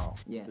into it now,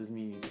 Yeah. doesn't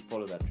mean you need to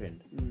follow that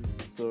trend. Mm.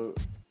 So,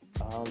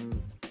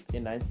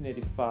 in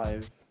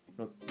 1985,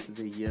 not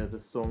the year, the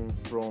song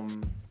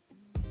from,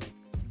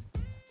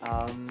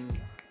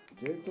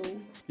 J.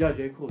 Cole? yeah,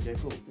 J. Cole.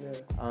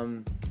 Yeah.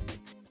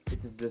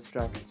 It's a diss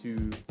track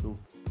to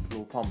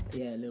Lil Pump,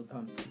 yeah, Lil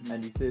Pump.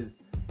 and he says,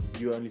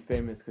 "You're only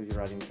famous because you're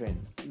writing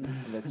trends," and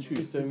that's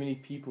true. So many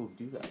people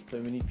do that. So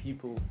many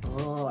people.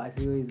 Oh, I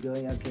see where he's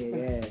going. Okay,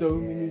 yeah. So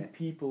yeah. many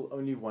people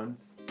only want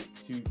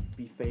to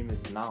be famous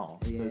now,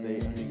 so they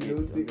Yeah. only You get don't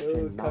on think the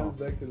trend it now. comes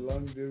back to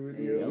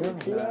longevity? Yeah. Oh,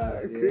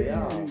 Clark,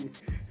 Yeah. crazy.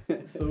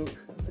 So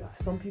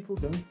some people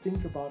don't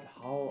think about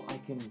how I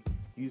can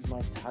use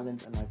my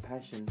talent and my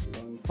passion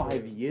Long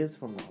 5 term. years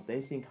from now.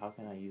 They think, how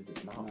can I use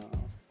it now? No.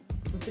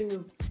 But the thing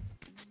is,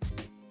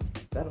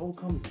 that all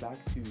comes back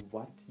to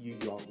what you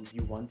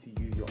want to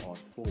use your art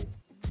for.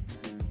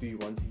 Do you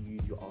want to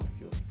use your art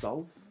for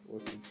yourself, Or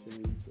to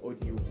change. or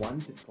do you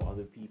want it for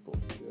other people?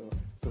 Yeah.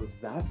 So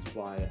that's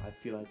why I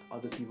feel like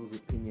other people's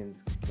opinions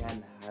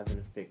can have an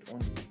effect on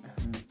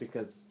you.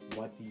 Because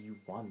what do you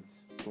want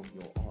from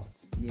your art?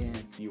 Yeah.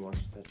 Do you want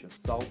to touch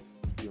yourself?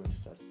 Do you want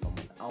to touch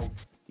someone else?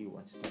 Do you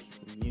want to touch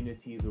the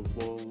community, the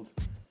world,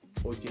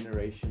 or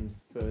generations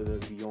further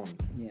beyond?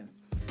 Yeah.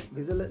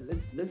 Okay, so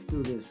let's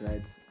do this,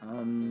 right?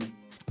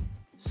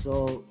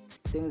 So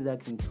things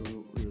that can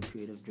kill your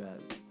creative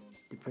drive: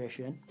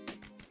 depression,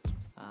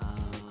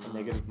 A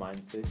negative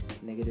mindset.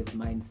 negative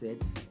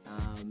mindsets,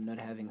 not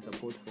having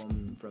support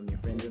from your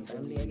friends and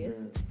family, I guess.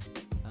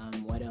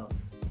 What else?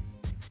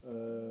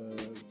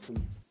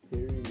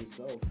 Comparing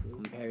yourself. Right?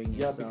 Comparing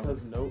Yeah, yourself.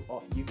 because no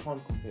art, you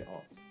can't compare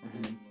art.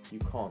 Mhm. You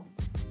can't.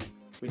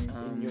 When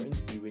in your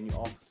interview, when you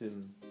asked him,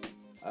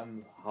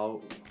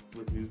 how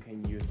with who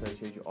can you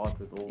associate your art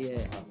with? Or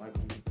Yeah. I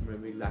can't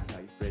remember exactly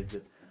how you phrased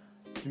it.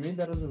 To me,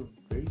 that was a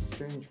very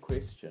strange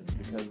question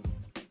because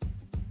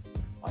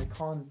I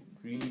can't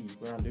really,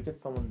 when I look at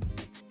someone's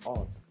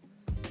art,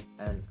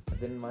 and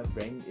then my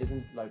brain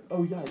isn't like,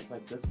 oh yeah, it's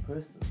like this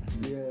person.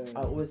 Yeah.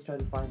 I always try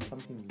to find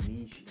something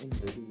niche in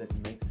this that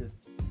makes it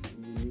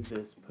unique.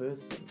 This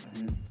person.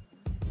 Mhm.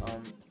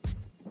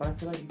 But I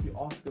feel like if you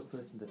ask a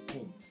person that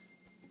paints,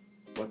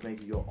 what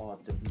makes your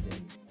art different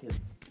than his,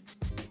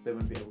 they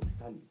won't be able to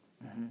tell you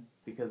Mhm.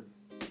 because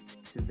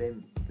to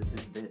them this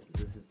is theirs.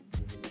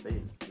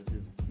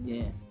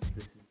 Yeah.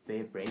 This is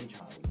their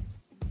brainchild.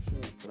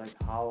 Sure. So like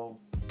how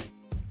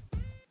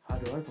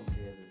do I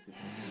compare this to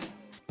someone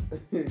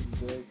else?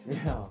 Exactly.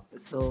 Yeah.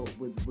 So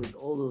with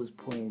all those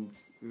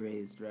points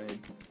raised, right?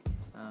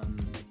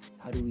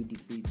 How do we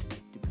defeat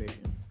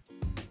depression?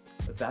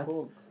 That's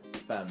Cool.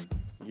 fam.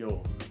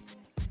 Yo.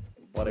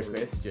 What a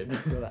question.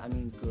 So I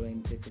mean,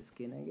 growing thicker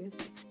skin, I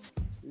guess.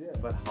 Yeah.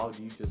 But how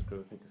do you just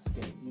grow thicker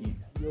skin?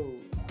 Yo,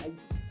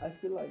 I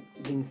feel like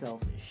Being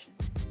selfish.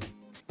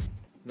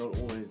 Not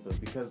always though,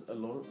 because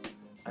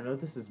I know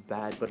this is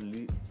bad, but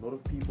a lot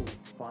of people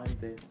find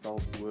their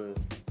self-worth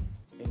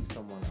in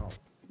someone else.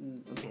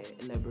 Okay,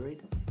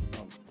 elaborate.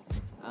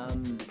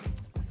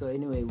 So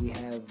anyway, we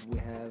have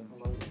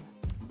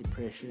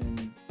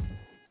depression.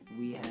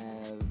 We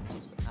have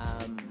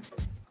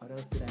what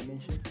else did I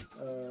mention?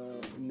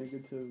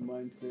 negative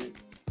mindset.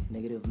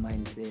 Negative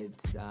mindset.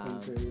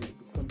 Comparing.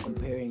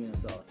 Comparing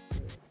yourself,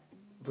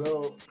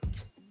 bro.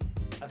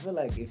 I feel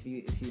like if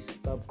you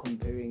stop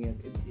comparing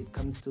it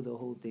comes to the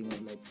whole thing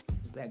of like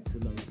back to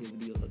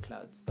longevity of the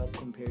cloud. Stop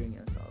comparing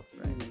yourself,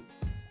 right?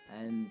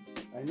 And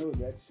I know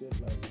that shit,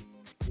 like,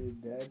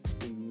 that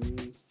for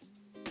me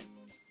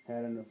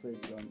had an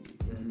effect on me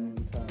for a long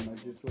time. I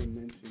just won't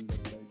mention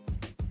that, like,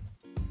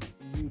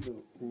 you know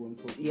who I'm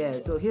talking yeah,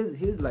 about. so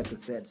here's like a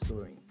sad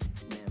story.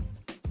 Yeah.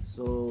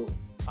 So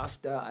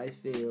after I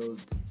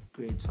failed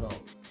grade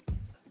 12,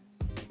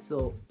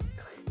 so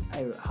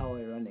how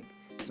ironic.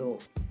 So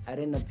I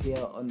didn't appear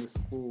on the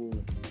school,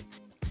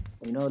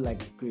 you know,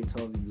 like grade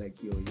 12,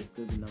 like, yo, you're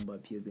still the number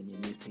appears in your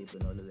newspaper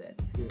and all of that.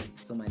 Yeah.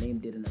 So my name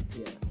didn't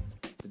appear.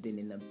 But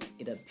then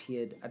it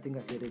appeared, I think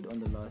I said it on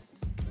the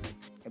last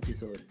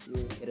episode.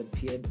 Yeah. It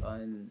appeared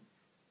on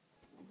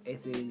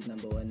SA's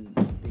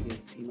 #1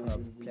 biggest hip hop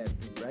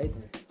platform, right?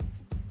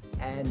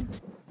 And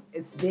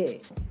it's there.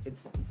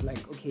 It's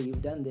like, okay,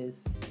 you've done this,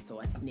 so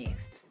what's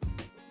next?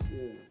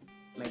 Yeah.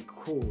 Like,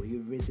 cool,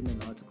 you've written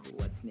an article,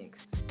 what's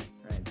next?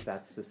 Right?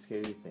 That's the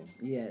scary thing.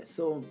 Yeah,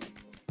 so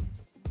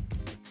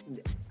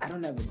I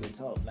don't have a good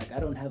talk. Like, I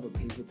don't have a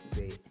paper to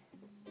say,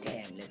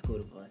 damn, let's go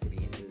to varsity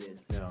and do this.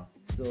 Yeah.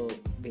 So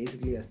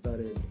basically, I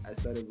started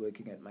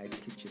working at Mike's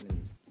Kitchen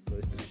in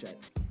Lowestoft,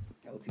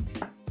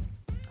 LTT.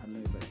 I don't know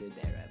if I said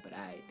that right, but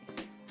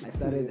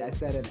I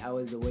started. I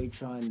was a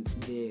waitron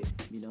there,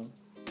 you know,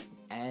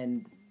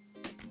 and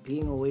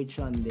being a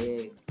waitron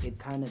there, it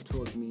kind of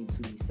taught me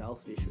to be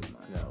selfish with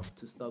myself,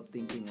 to stop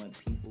thinking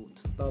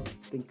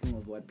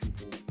of what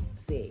people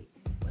say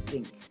or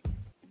think.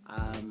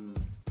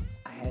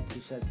 I had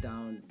to shut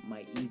down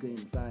my ego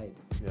inside,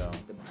 Yeah.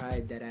 the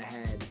pride that I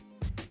had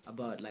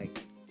about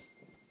like,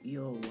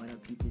 yo, what are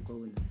people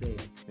going to say?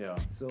 Yeah.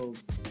 So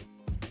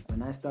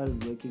when I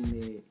started working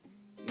there,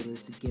 it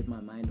was to get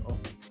my mind off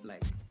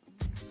like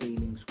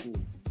failing school.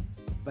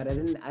 But I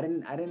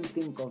didn't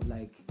think of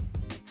like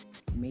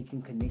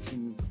making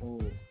connections or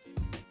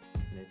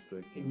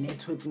networking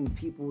with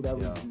people that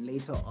would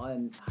later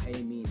on hire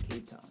me in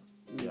Cape Town.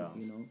 Yeah.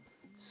 You know?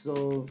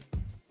 So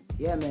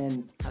yeah,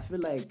 man, I feel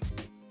like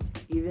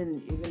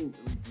even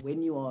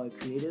when you are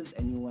creative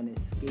and you want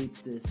to escape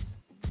this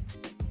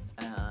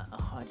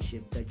a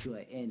hardship that you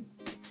are in,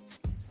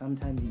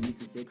 sometimes you need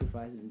to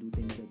sacrifice and do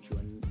things that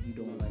you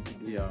don't want to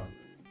do. Yeah.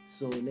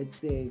 So let's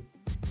say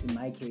in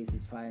my case,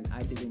 it's fine.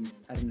 I didn't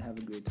have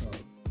a grade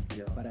 12.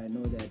 Yeah. But I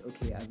know that,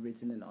 okay, I've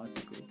written an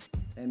article.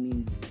 That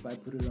means if I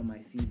put it on my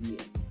CV,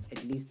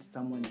 at least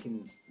someone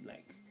can,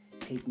 like,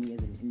 take me as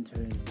an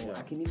intern, or Yeah.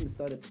 I can even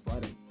start at the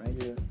bottom, right?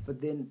 Yeah. But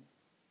then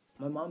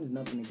my mom's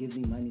not going to give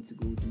me money to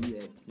go do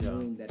that, Yeah.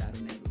 knowing that I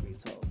don't have a grade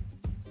 12.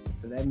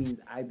 So that means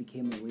I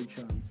became a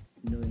waitress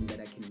knowing that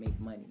I can make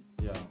money.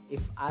 Yeah.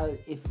 If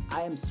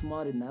I am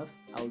smart enough,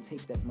 I'll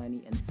take that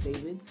money and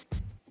save it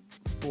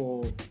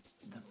for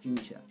the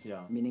future.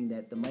 Yeah. Meaning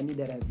that the money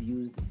that I've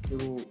used,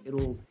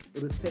 it'll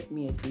set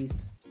me at least,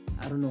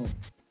 I don't know,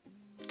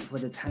 for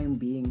the time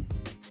being,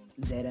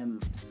 that I'm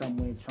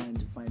somewhere trying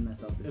to find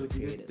myself as It'll a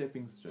be a creator.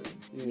 stepping stone.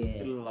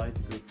 Yeah. It'll allow you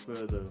to go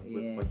further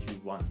with Yeah. what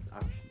you want,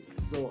 actually.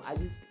 So I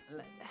just,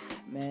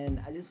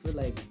 man, I just feel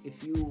like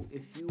if you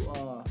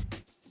are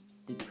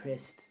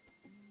depressed,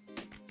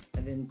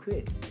 and then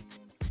quit.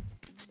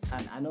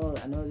 And I know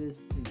this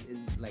is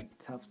like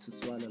tough to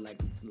swallow, like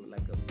it's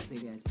like a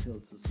big ass pill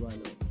to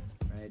swallow,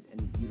 right?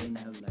 And you don't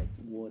have like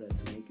water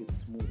to make it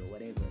smooth or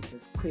whatever.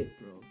 Just quit,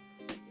 bro.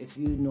 If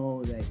you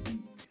know that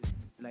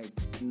like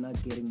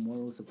not getting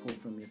moral support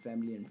from your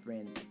family and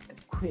friends,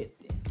 quit.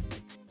 Then.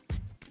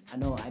 I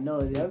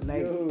know. That's-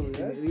 Like yo,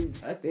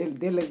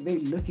 they're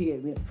looking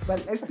at me,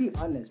 but let's be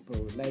honest,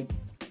 bro. Like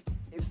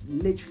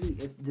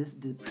if this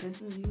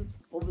depresses you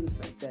over the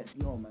fact that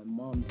my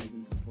mom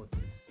doesn't support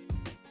this,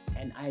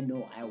 and I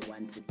know I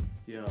want it,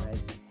 Yeah.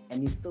 right?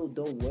 And you still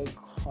don't work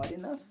hard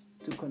enough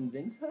to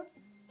convince her,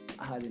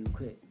 then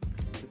quit.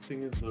 The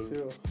thing is, though,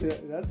 Sure. Yeah,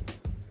 that's.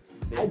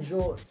 I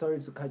draw. Sorry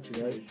to cut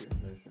you, No right? issue,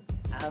 no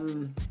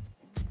issue.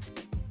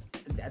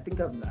 I think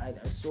I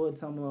saw it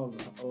somewhere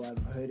or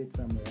I've heard it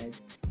somewhere, right?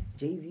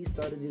 Jay-Z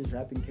started his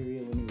rapping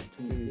career when he was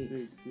 26.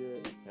 26. Yeah.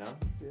 Yeah.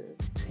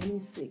 Yeah.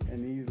 26.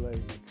 And he's like.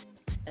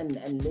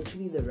 And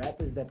literally the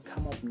rappers that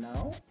come up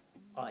now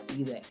are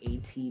either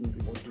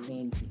 18 or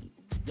 20.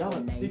 Yeah, or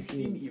 19.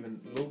 16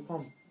 even. Lil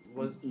Pump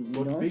was You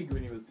got know? big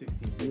when he was 16,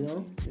 17. You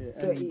know? Yeah,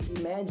 So and,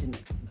 imagine,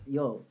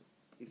 yo.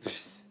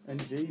 and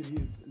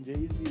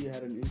Jay-Z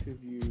had an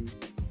interview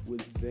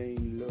with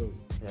Zane Lowe.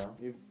 Yeah.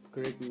 If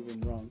correct me if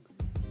I'm wrong,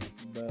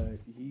 but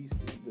the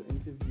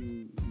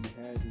interview he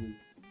had with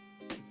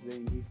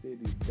Zane, he said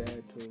his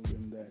dad told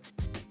him that.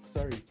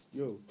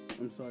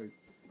 I'm sorry.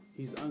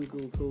 His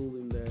uncle told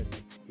him that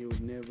he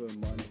would never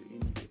amount to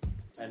anything.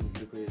 And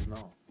look where he is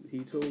now. He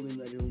told him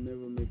that he'll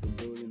never make $1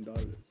 billion.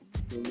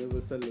 He'll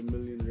never sell 1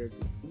 million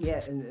records.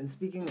 Yeah, and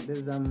speaking,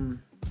 there's you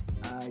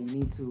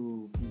need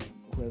to,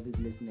 whoever's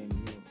listening,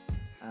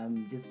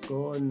 just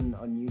go on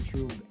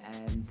YouTube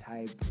and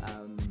type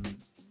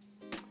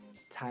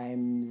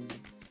Times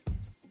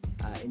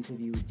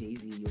interview with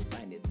Jay-Z. You'll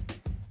find it.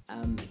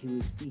 He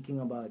was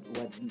speaking about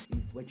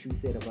what you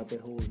said about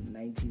that whole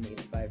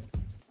 1985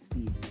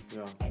 Steve,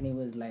 Yeah. and it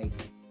was like,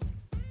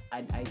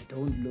 I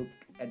don't look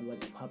at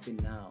what's popping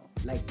now.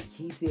 Like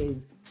he says,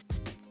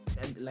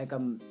 and like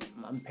I'm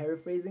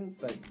paraphrasing,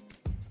 but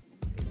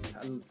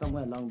it's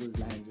somewhere along those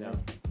lines, right?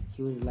 Yeah.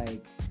 He was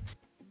like,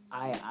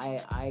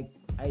 I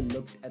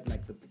looked at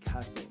like the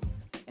Picasso,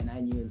 and I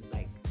knew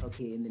like,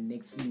 okay, in the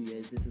next few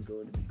years this is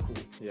going to be cool.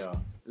 Yeah.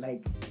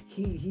 Like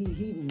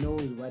he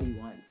knows what he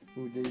wants.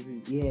 Who,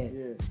 Jay-Z? Yeah.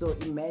 Yeah. So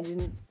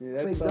imagine, Yeah,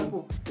 that for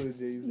example, sounds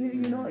so Jay-Z. you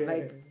know,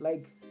 Yeah.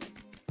 like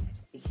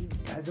he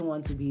doesn't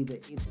want to be the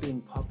it thing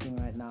popping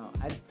right now.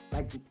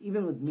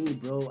 Even with me,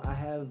 bro, I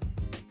have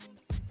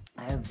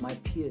my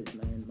peers,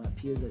 man. My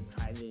peers are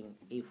driving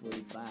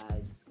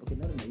A45s. Okay,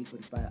 not an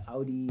A45,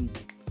 Audi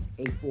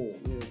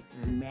A4. Yeah.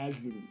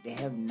 Imagine they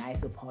have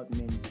nice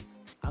apartments.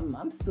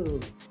 I'm still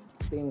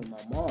staying with my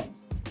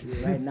mom's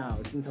Yeah. right now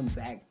since I'm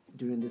back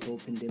during this whole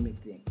pandemic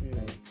thing. Yeah.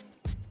 Right?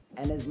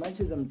 And as much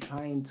as I'm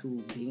trying to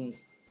be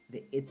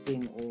the it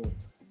thing or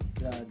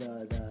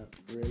the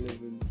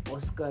Relevant.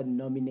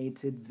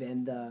 Oscar-nominated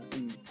vendor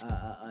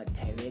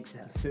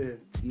director, Yeah.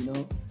 you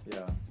know,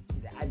 Yeah.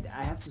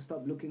 I have to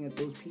stop looking at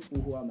those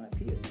people who are my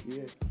peers.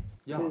 Yeah.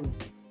 Yeah. 'Cause,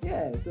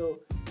 yeah.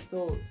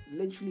 So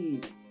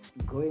literally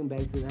going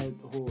back to that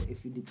whole,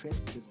 if you're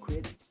depressed, just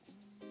quit.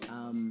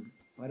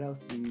 What else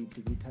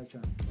did we touch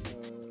on?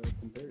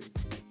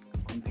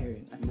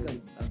 Comparing. I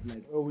think I've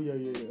like, Oh yeah.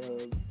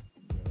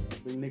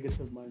 The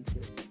negative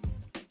mindset.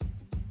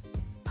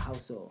 how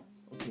so?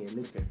 Okay,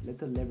 let's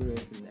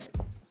elaborate on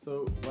that.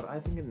 So what I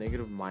think a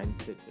negative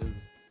mindset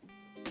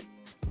is,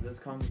 this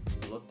comes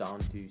a lot down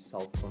to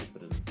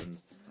self-confidence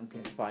and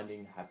Okay.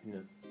 finding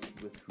happiness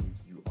with who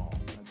you are.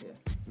 Okay.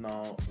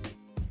 Now,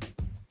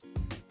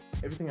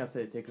 everything I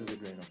say, take it with a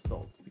grain of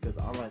salt, because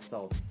I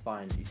myself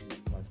find issues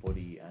with my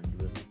body and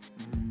with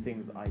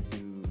things I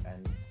do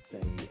and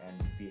say and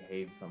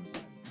behave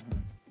sometimes.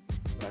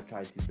 But I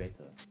try to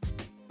better.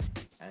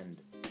 And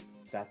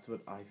that's what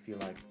I feel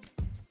like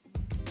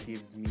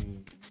gives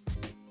me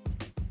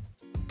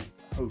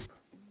hope.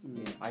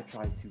 Yeah. I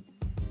try to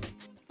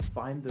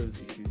find those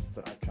issues,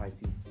 but I try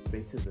to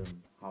better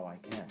them how I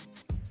can.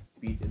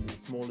 Be it in the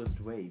smallest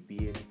way, be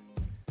it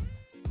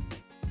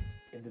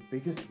in the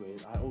biggest way.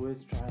 I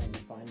always try and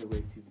find a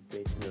way to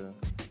better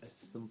a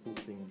simple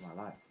thing in my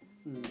life.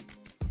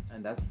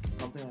 And that's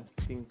something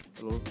I think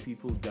a lot of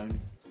people don't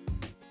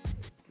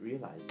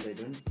realize. They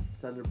don't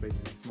celebrate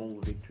the small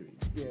victories.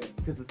 Yeah.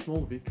 Because the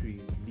small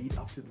victories lead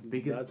up to the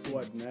biggest. That's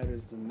what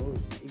matters the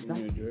most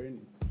Exactly. in your journey.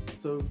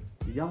 So,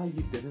 yeah,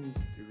 you didn't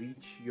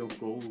reach your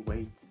goal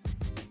weight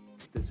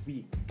this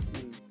week,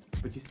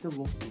 but you still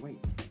lost the weight.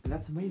 And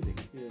that's amazing.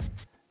 Yeah.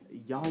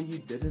 Yeah, you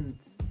didn't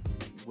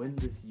win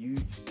this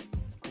huge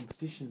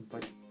competition,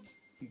 but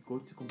you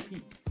got to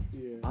compete.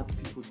 Yeah. Other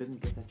people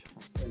didn't get that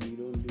chance. And you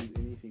don't lose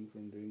anything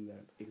from doing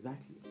that.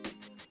 Exactly.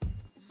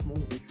 Small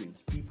victories.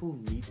 People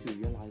need to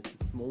realize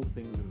the small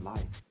things in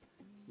life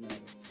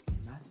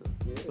matter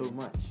Yeah. so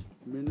much.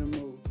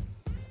 Minimal.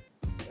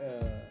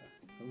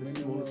 The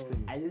smallest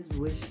things. I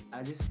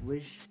just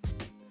wish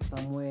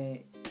somewhere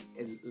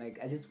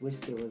I just wish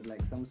there was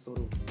like some sort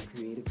of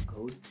creative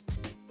ghost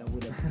that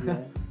would appear.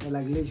 No,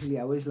 like literally,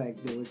 I wish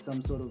like there was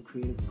some sort of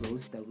creative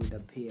ghost that would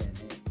appear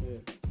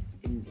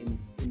in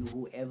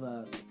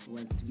whoever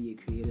wants to be a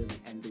creative,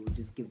 and they would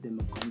just give them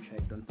a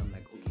contract on some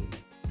like, okay,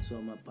 so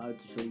I'm about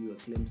to show you a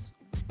glimpse,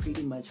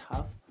 pretty much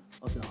half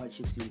of the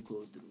hardships you'll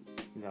go through,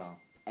 Yeah.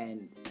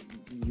 and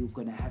you're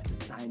gonna have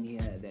to sign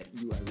here that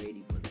you are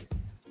ready for this.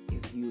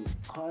 If you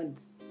can't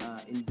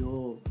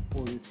endure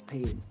all this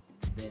pain,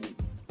 then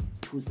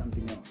choose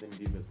something else. Then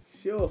leave it.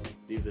 Sure.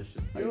 Leave the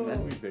shit. Yo.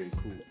 That'd be very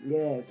cool.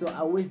 Yeah, so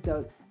I wish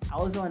that I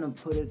also want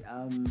to put it.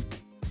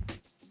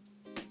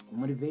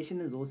 Motivation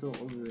is also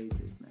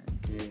overrated, man.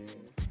 Yeah.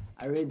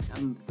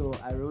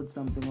 I wrote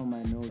something on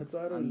my notes. That's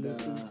why I don't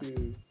listen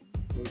to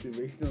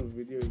motivational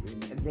videos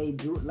anymore. They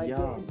do like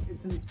Yeah.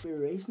 it's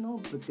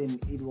inspirational, but then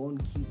it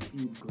won't keep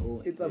you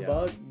going. It's Yeah.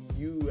 about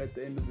you at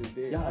the end of the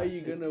day. Yeah, How are you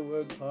it's- gonna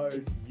work hard?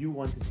 If you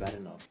want it bad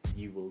enough,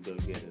 you will go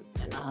get it.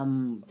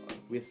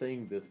 We're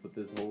saying this, but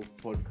this whole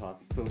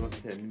podcast sort of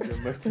turned into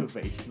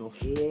motivational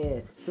shit.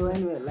 Yeah. So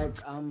anyway, like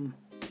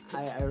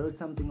I wrote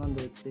something on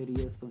the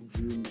 30th of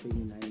June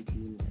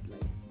 2019 at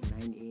like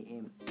 9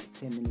 a.m.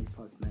 10 minutes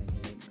past 9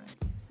 a.m. Right.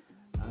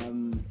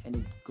 And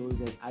it goes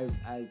that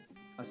I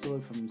saw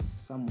it from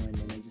someone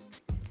and I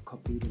just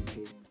copied and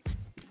pasted.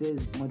 It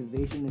says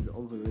motivation is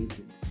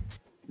overrated.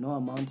 No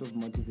amount of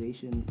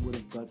motivation would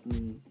have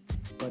gotten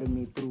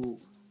me through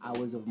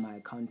hours of my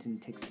accounting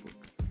textbook.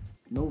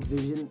 No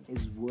vision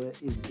is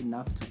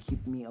enough to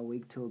keep me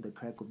awake till the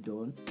crack of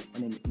dawn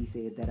on an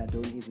essay that I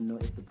don't even know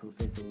if the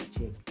professor will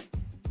check.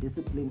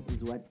 Discipline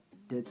is what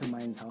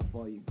determines how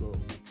far you go.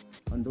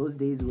 On those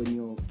days when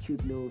your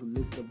cute little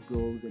list of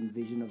goals and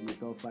vision of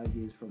yourself 5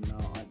 years from now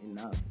aren't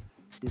enough,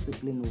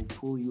 discipline will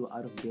pull you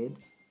out of bed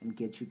and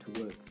get you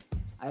to work.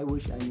 I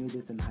wish I knew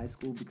this in high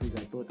school because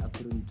I thought I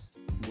couldn't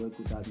work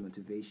without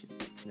motivation.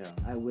 Yeah.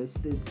 I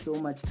wasted so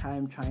much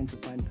time trying to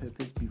find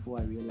purpose before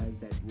I realized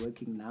that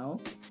working now,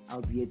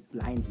 albeit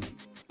blindly,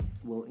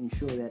 will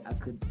ensure that I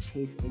could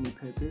chase any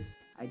purpose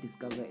I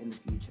discover in the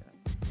future.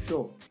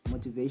 Sure,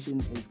 motivation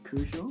is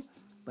crucial,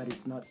 but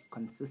it's not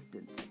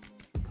consistent.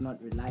 It's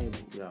not reliable.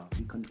 Yeah.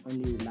 You can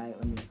only rely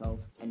on yourself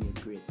and your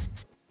grit.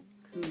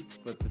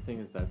 But the thing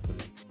is, that's what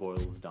it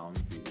boils down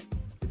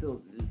to.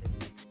 So,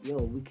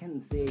 we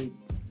can say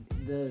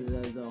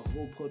the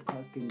whole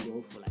podcast can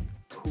go for like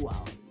 2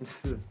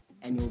 hours.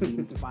 And you'll be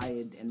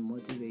inspired and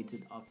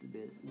motivated after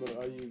this. But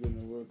are you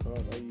gonna work hard?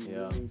 Are you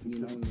Yeah. willing to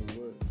You put know. in the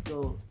work?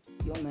 So,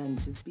 man,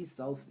 just be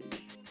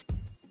selfish.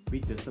 Be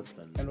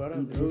disciplined. And what Be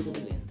I've noticed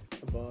disciplined.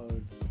 about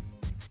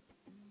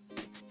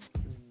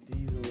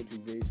these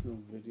motivational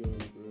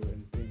videos, bro,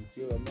 and things,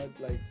 I might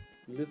like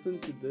listen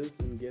to this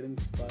and get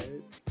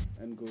inspired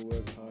and go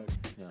work hard.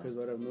 Yeah. Because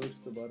what I've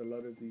noticed about a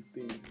lot of these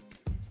things,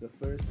 the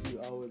first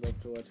few hours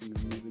after watching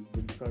the music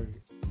video,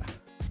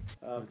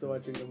 after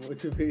watching a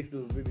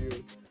motivational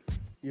video,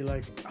 you're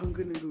like, I'm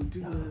gonna go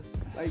do this,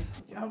 like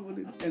jump on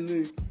it, and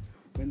then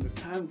when the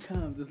time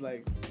comes, it's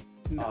like,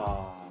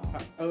 nah,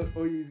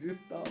 or you just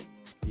stop,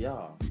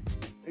 Yeah.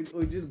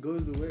 or it just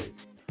goes away.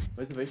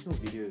 Motivational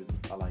videos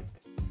are like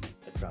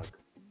a drug.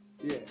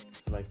 Yeah,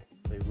 Like,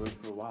 they work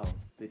for a while,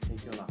 they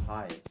take you on a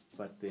high,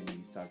 but then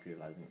you start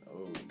realizing,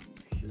 oh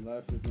shit,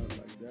 life is not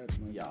like that,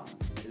 man. yeah,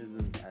 it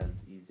isn't as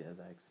easy as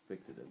I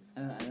expected it.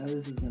 I know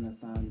this is gonna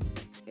sound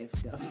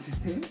effed up to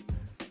say,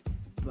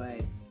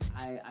 but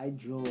I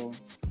draw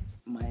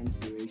my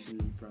inspiration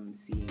from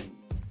seeing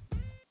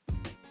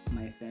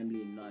my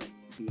family not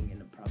being in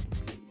a proper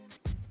place.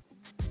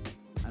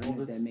 I don't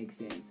know if that makes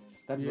sense.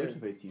 That Yeah.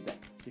 motivates you, that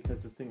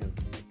because the thing is,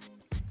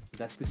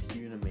 that puts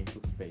you in a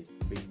mental space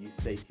where you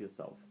say to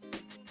yourself,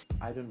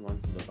 I don't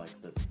want to live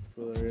like this.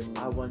 For the rest of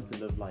I the want to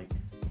time. live like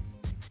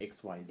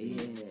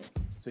XYZ. Yeah.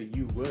 So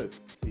you work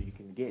so you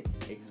can get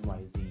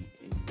XYZ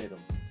instead of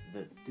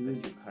this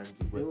Dude, that you're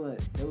currently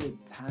with. There were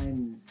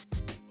times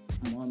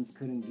moms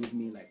couldn't give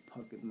me like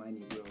pocket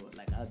money, bro.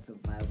 Like I'd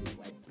survive with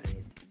white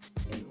bread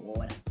and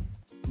water,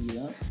 you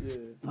know. Yeah.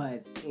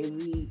 But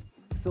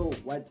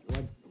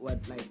what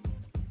like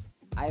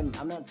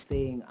I'm not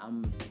saying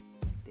I'm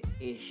the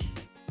ish,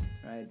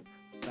 right?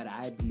 But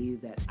I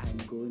believe that I'm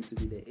going to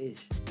be the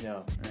ish,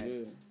 Yeah. right?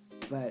 Yeah.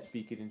 But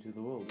Speak it into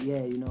the world.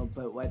 yeah,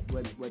 but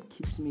what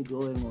keeps me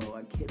going, or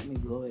what kept me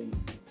going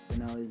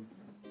when I was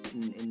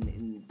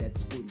in that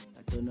school.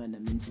 I don't want to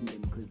mention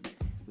them because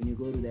when you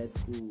go to that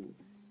school,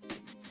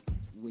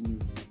 when you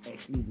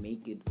actually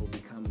make it or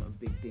become a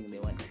big thing, they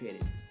want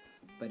credit.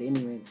 But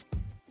anyway,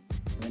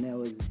 when I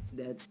was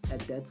at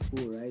that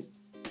school, right,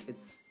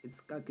 it's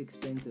cuck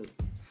expensive.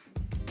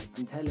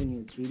 I'm telling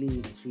you, it's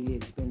really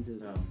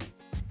expensive. Yeah.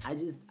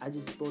 I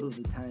just thought of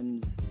the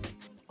times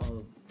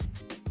of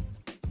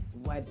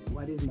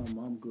what is my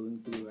mom going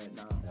through right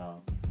now?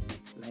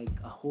 Yeah. Like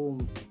a whole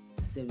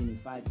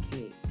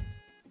 75K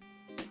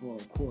for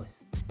a course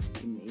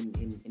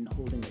in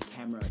holding a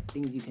camera,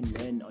 things you can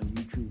learn on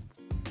YouTube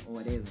or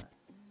whatever.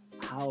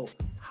 How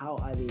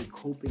are they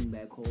coping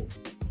back home?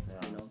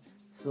 Yeah. You know?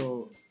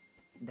 So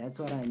that's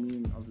what I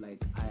mean of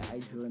like I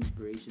draw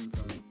inspiration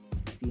from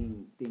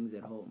seeing things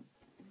at home.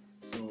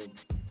 So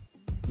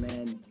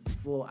man,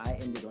 before I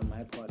ended on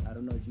my part, I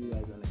don't know if you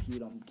guys wanna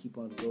keep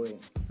on going.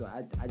 So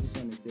I just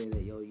wanna say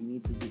that you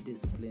need to be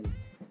disciplined,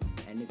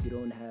 and if you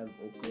don't have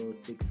or grow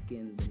thick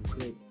skin, then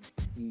quit.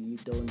 You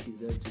don't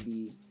deserve to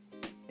be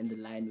in the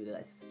line with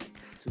us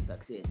to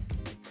success.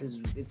 Because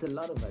it's a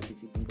lot of us if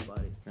you think about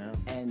it. Yeah.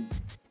 And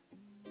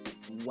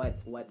what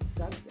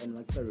sucks and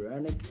what's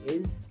ironic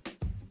is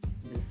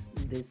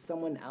there's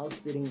someone else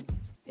sitting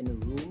in a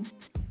room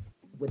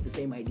with the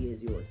same idea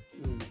as yours.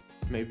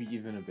 Maybe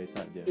even a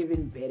better idea.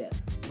 Even better.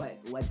 But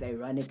what's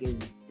ironic is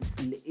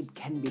it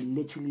can be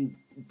literally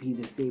be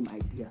the same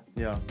idea.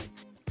 Yeah.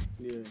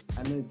 Yeah.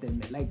 I know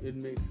like It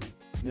makes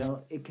you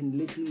know, it can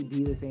literally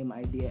be the same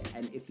idea,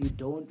 and if you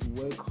don't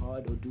work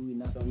hard or do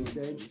enough someone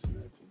research, to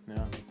snatch it.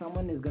 Yeah.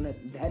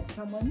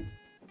 someone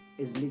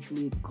is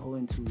literally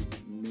going to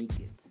make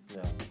it.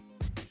 Yeah.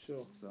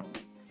 Sure. So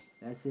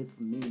that's it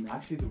for me, man.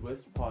 Actually, the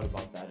worst part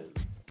about that is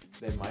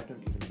they might not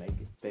even make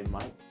it. They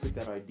might put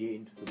that idea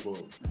into the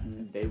world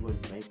and they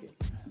won't make it.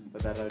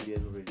 But that idea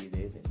is already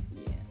there then.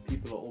 Yeah.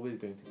 People are always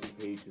going to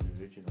compare you to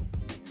the original.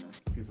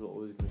 People are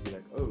always going to be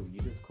like, oh, you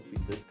just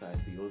copied this guy,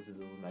 so yours is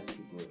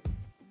automatically worse.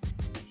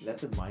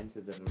 That's a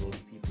mindset that a lot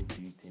of people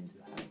do tend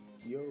to have.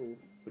 Yo.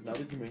 But now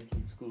that you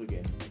mentioned school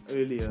again,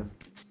 earlier,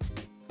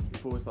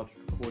 before we started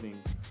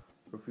recording,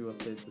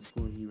 Rafua said the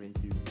school he went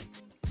to,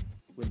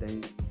 when they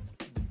did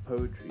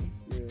poetry,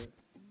 Yeah.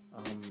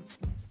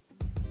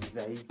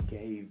 they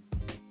gave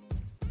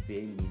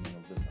their meaning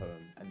of the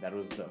poem, and that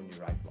was the only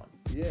right one.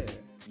 Yeah.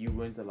 You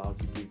weren't allowed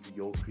to give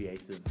your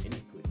creative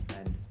input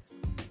and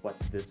what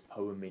this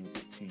poem meant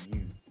to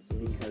you,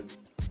 because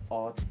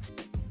art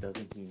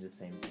doesn't mean the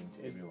same thing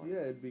to everyone.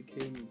 Yeah, it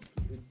became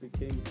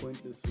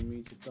pointless for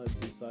me to start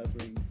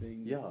deciphering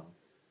things. Yeah.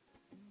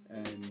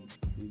 And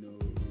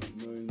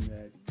knowing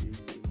that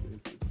if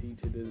the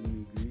teacher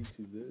doesn't agree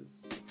to this,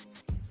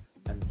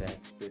 And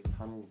that's where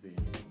tunnel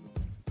vision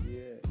comes in.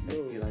 yeah, They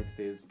feel like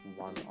there's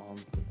one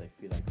answer. They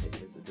feel like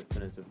there is a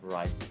definitive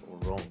right or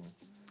wrong,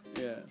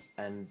 yeah,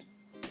 and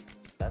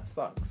that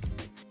sucks.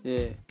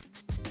 yeah.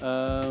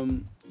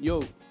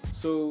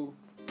 So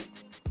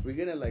we're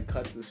gonna like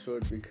cut this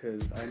short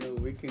because I know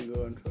we can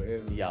go on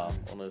forever. Yeah,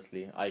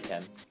 honestly, I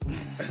can.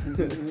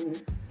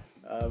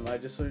 I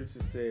just wanted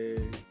to say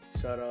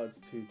shout outs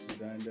to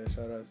Xander,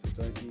 shout outs to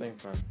Junkie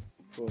Thanks, man.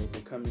 for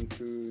coming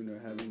through,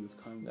 having this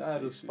conversation. Yeah,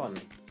 it was fun.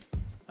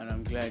 And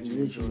I'm glad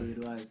you Literally, enjoyed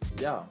it was.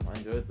 Yeah, I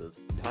enjoyed this.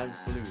 Time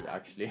flew,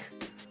 actually.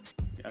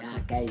 Yeah,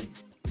 guys,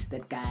 it's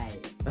that guy.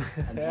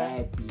 I'm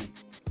happy.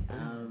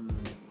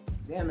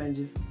 Yeah, man,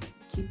 just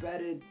keep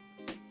at it,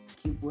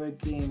 keep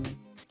working,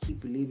 keep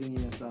believing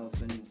in yourself,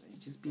 and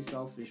just be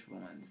selfish for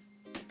once.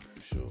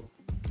 For sure.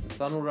 The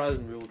sun will rise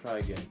and we will try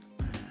again.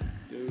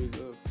 There we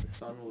go. The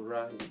sun will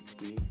rise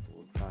and we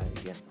will try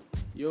again.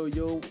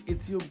 Yo,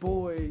 it's your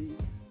boy,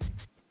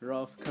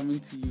 Ralph, coming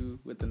to you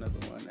with another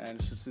one. And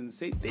I should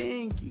say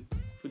thank you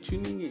for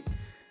tuning in.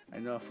 I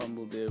know I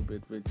fumbled there a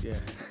bit, but yeah.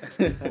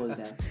 We fall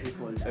down.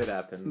 It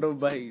happens. No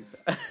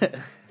bias.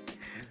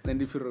 Then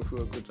if you're a few,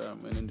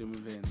 I'm going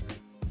to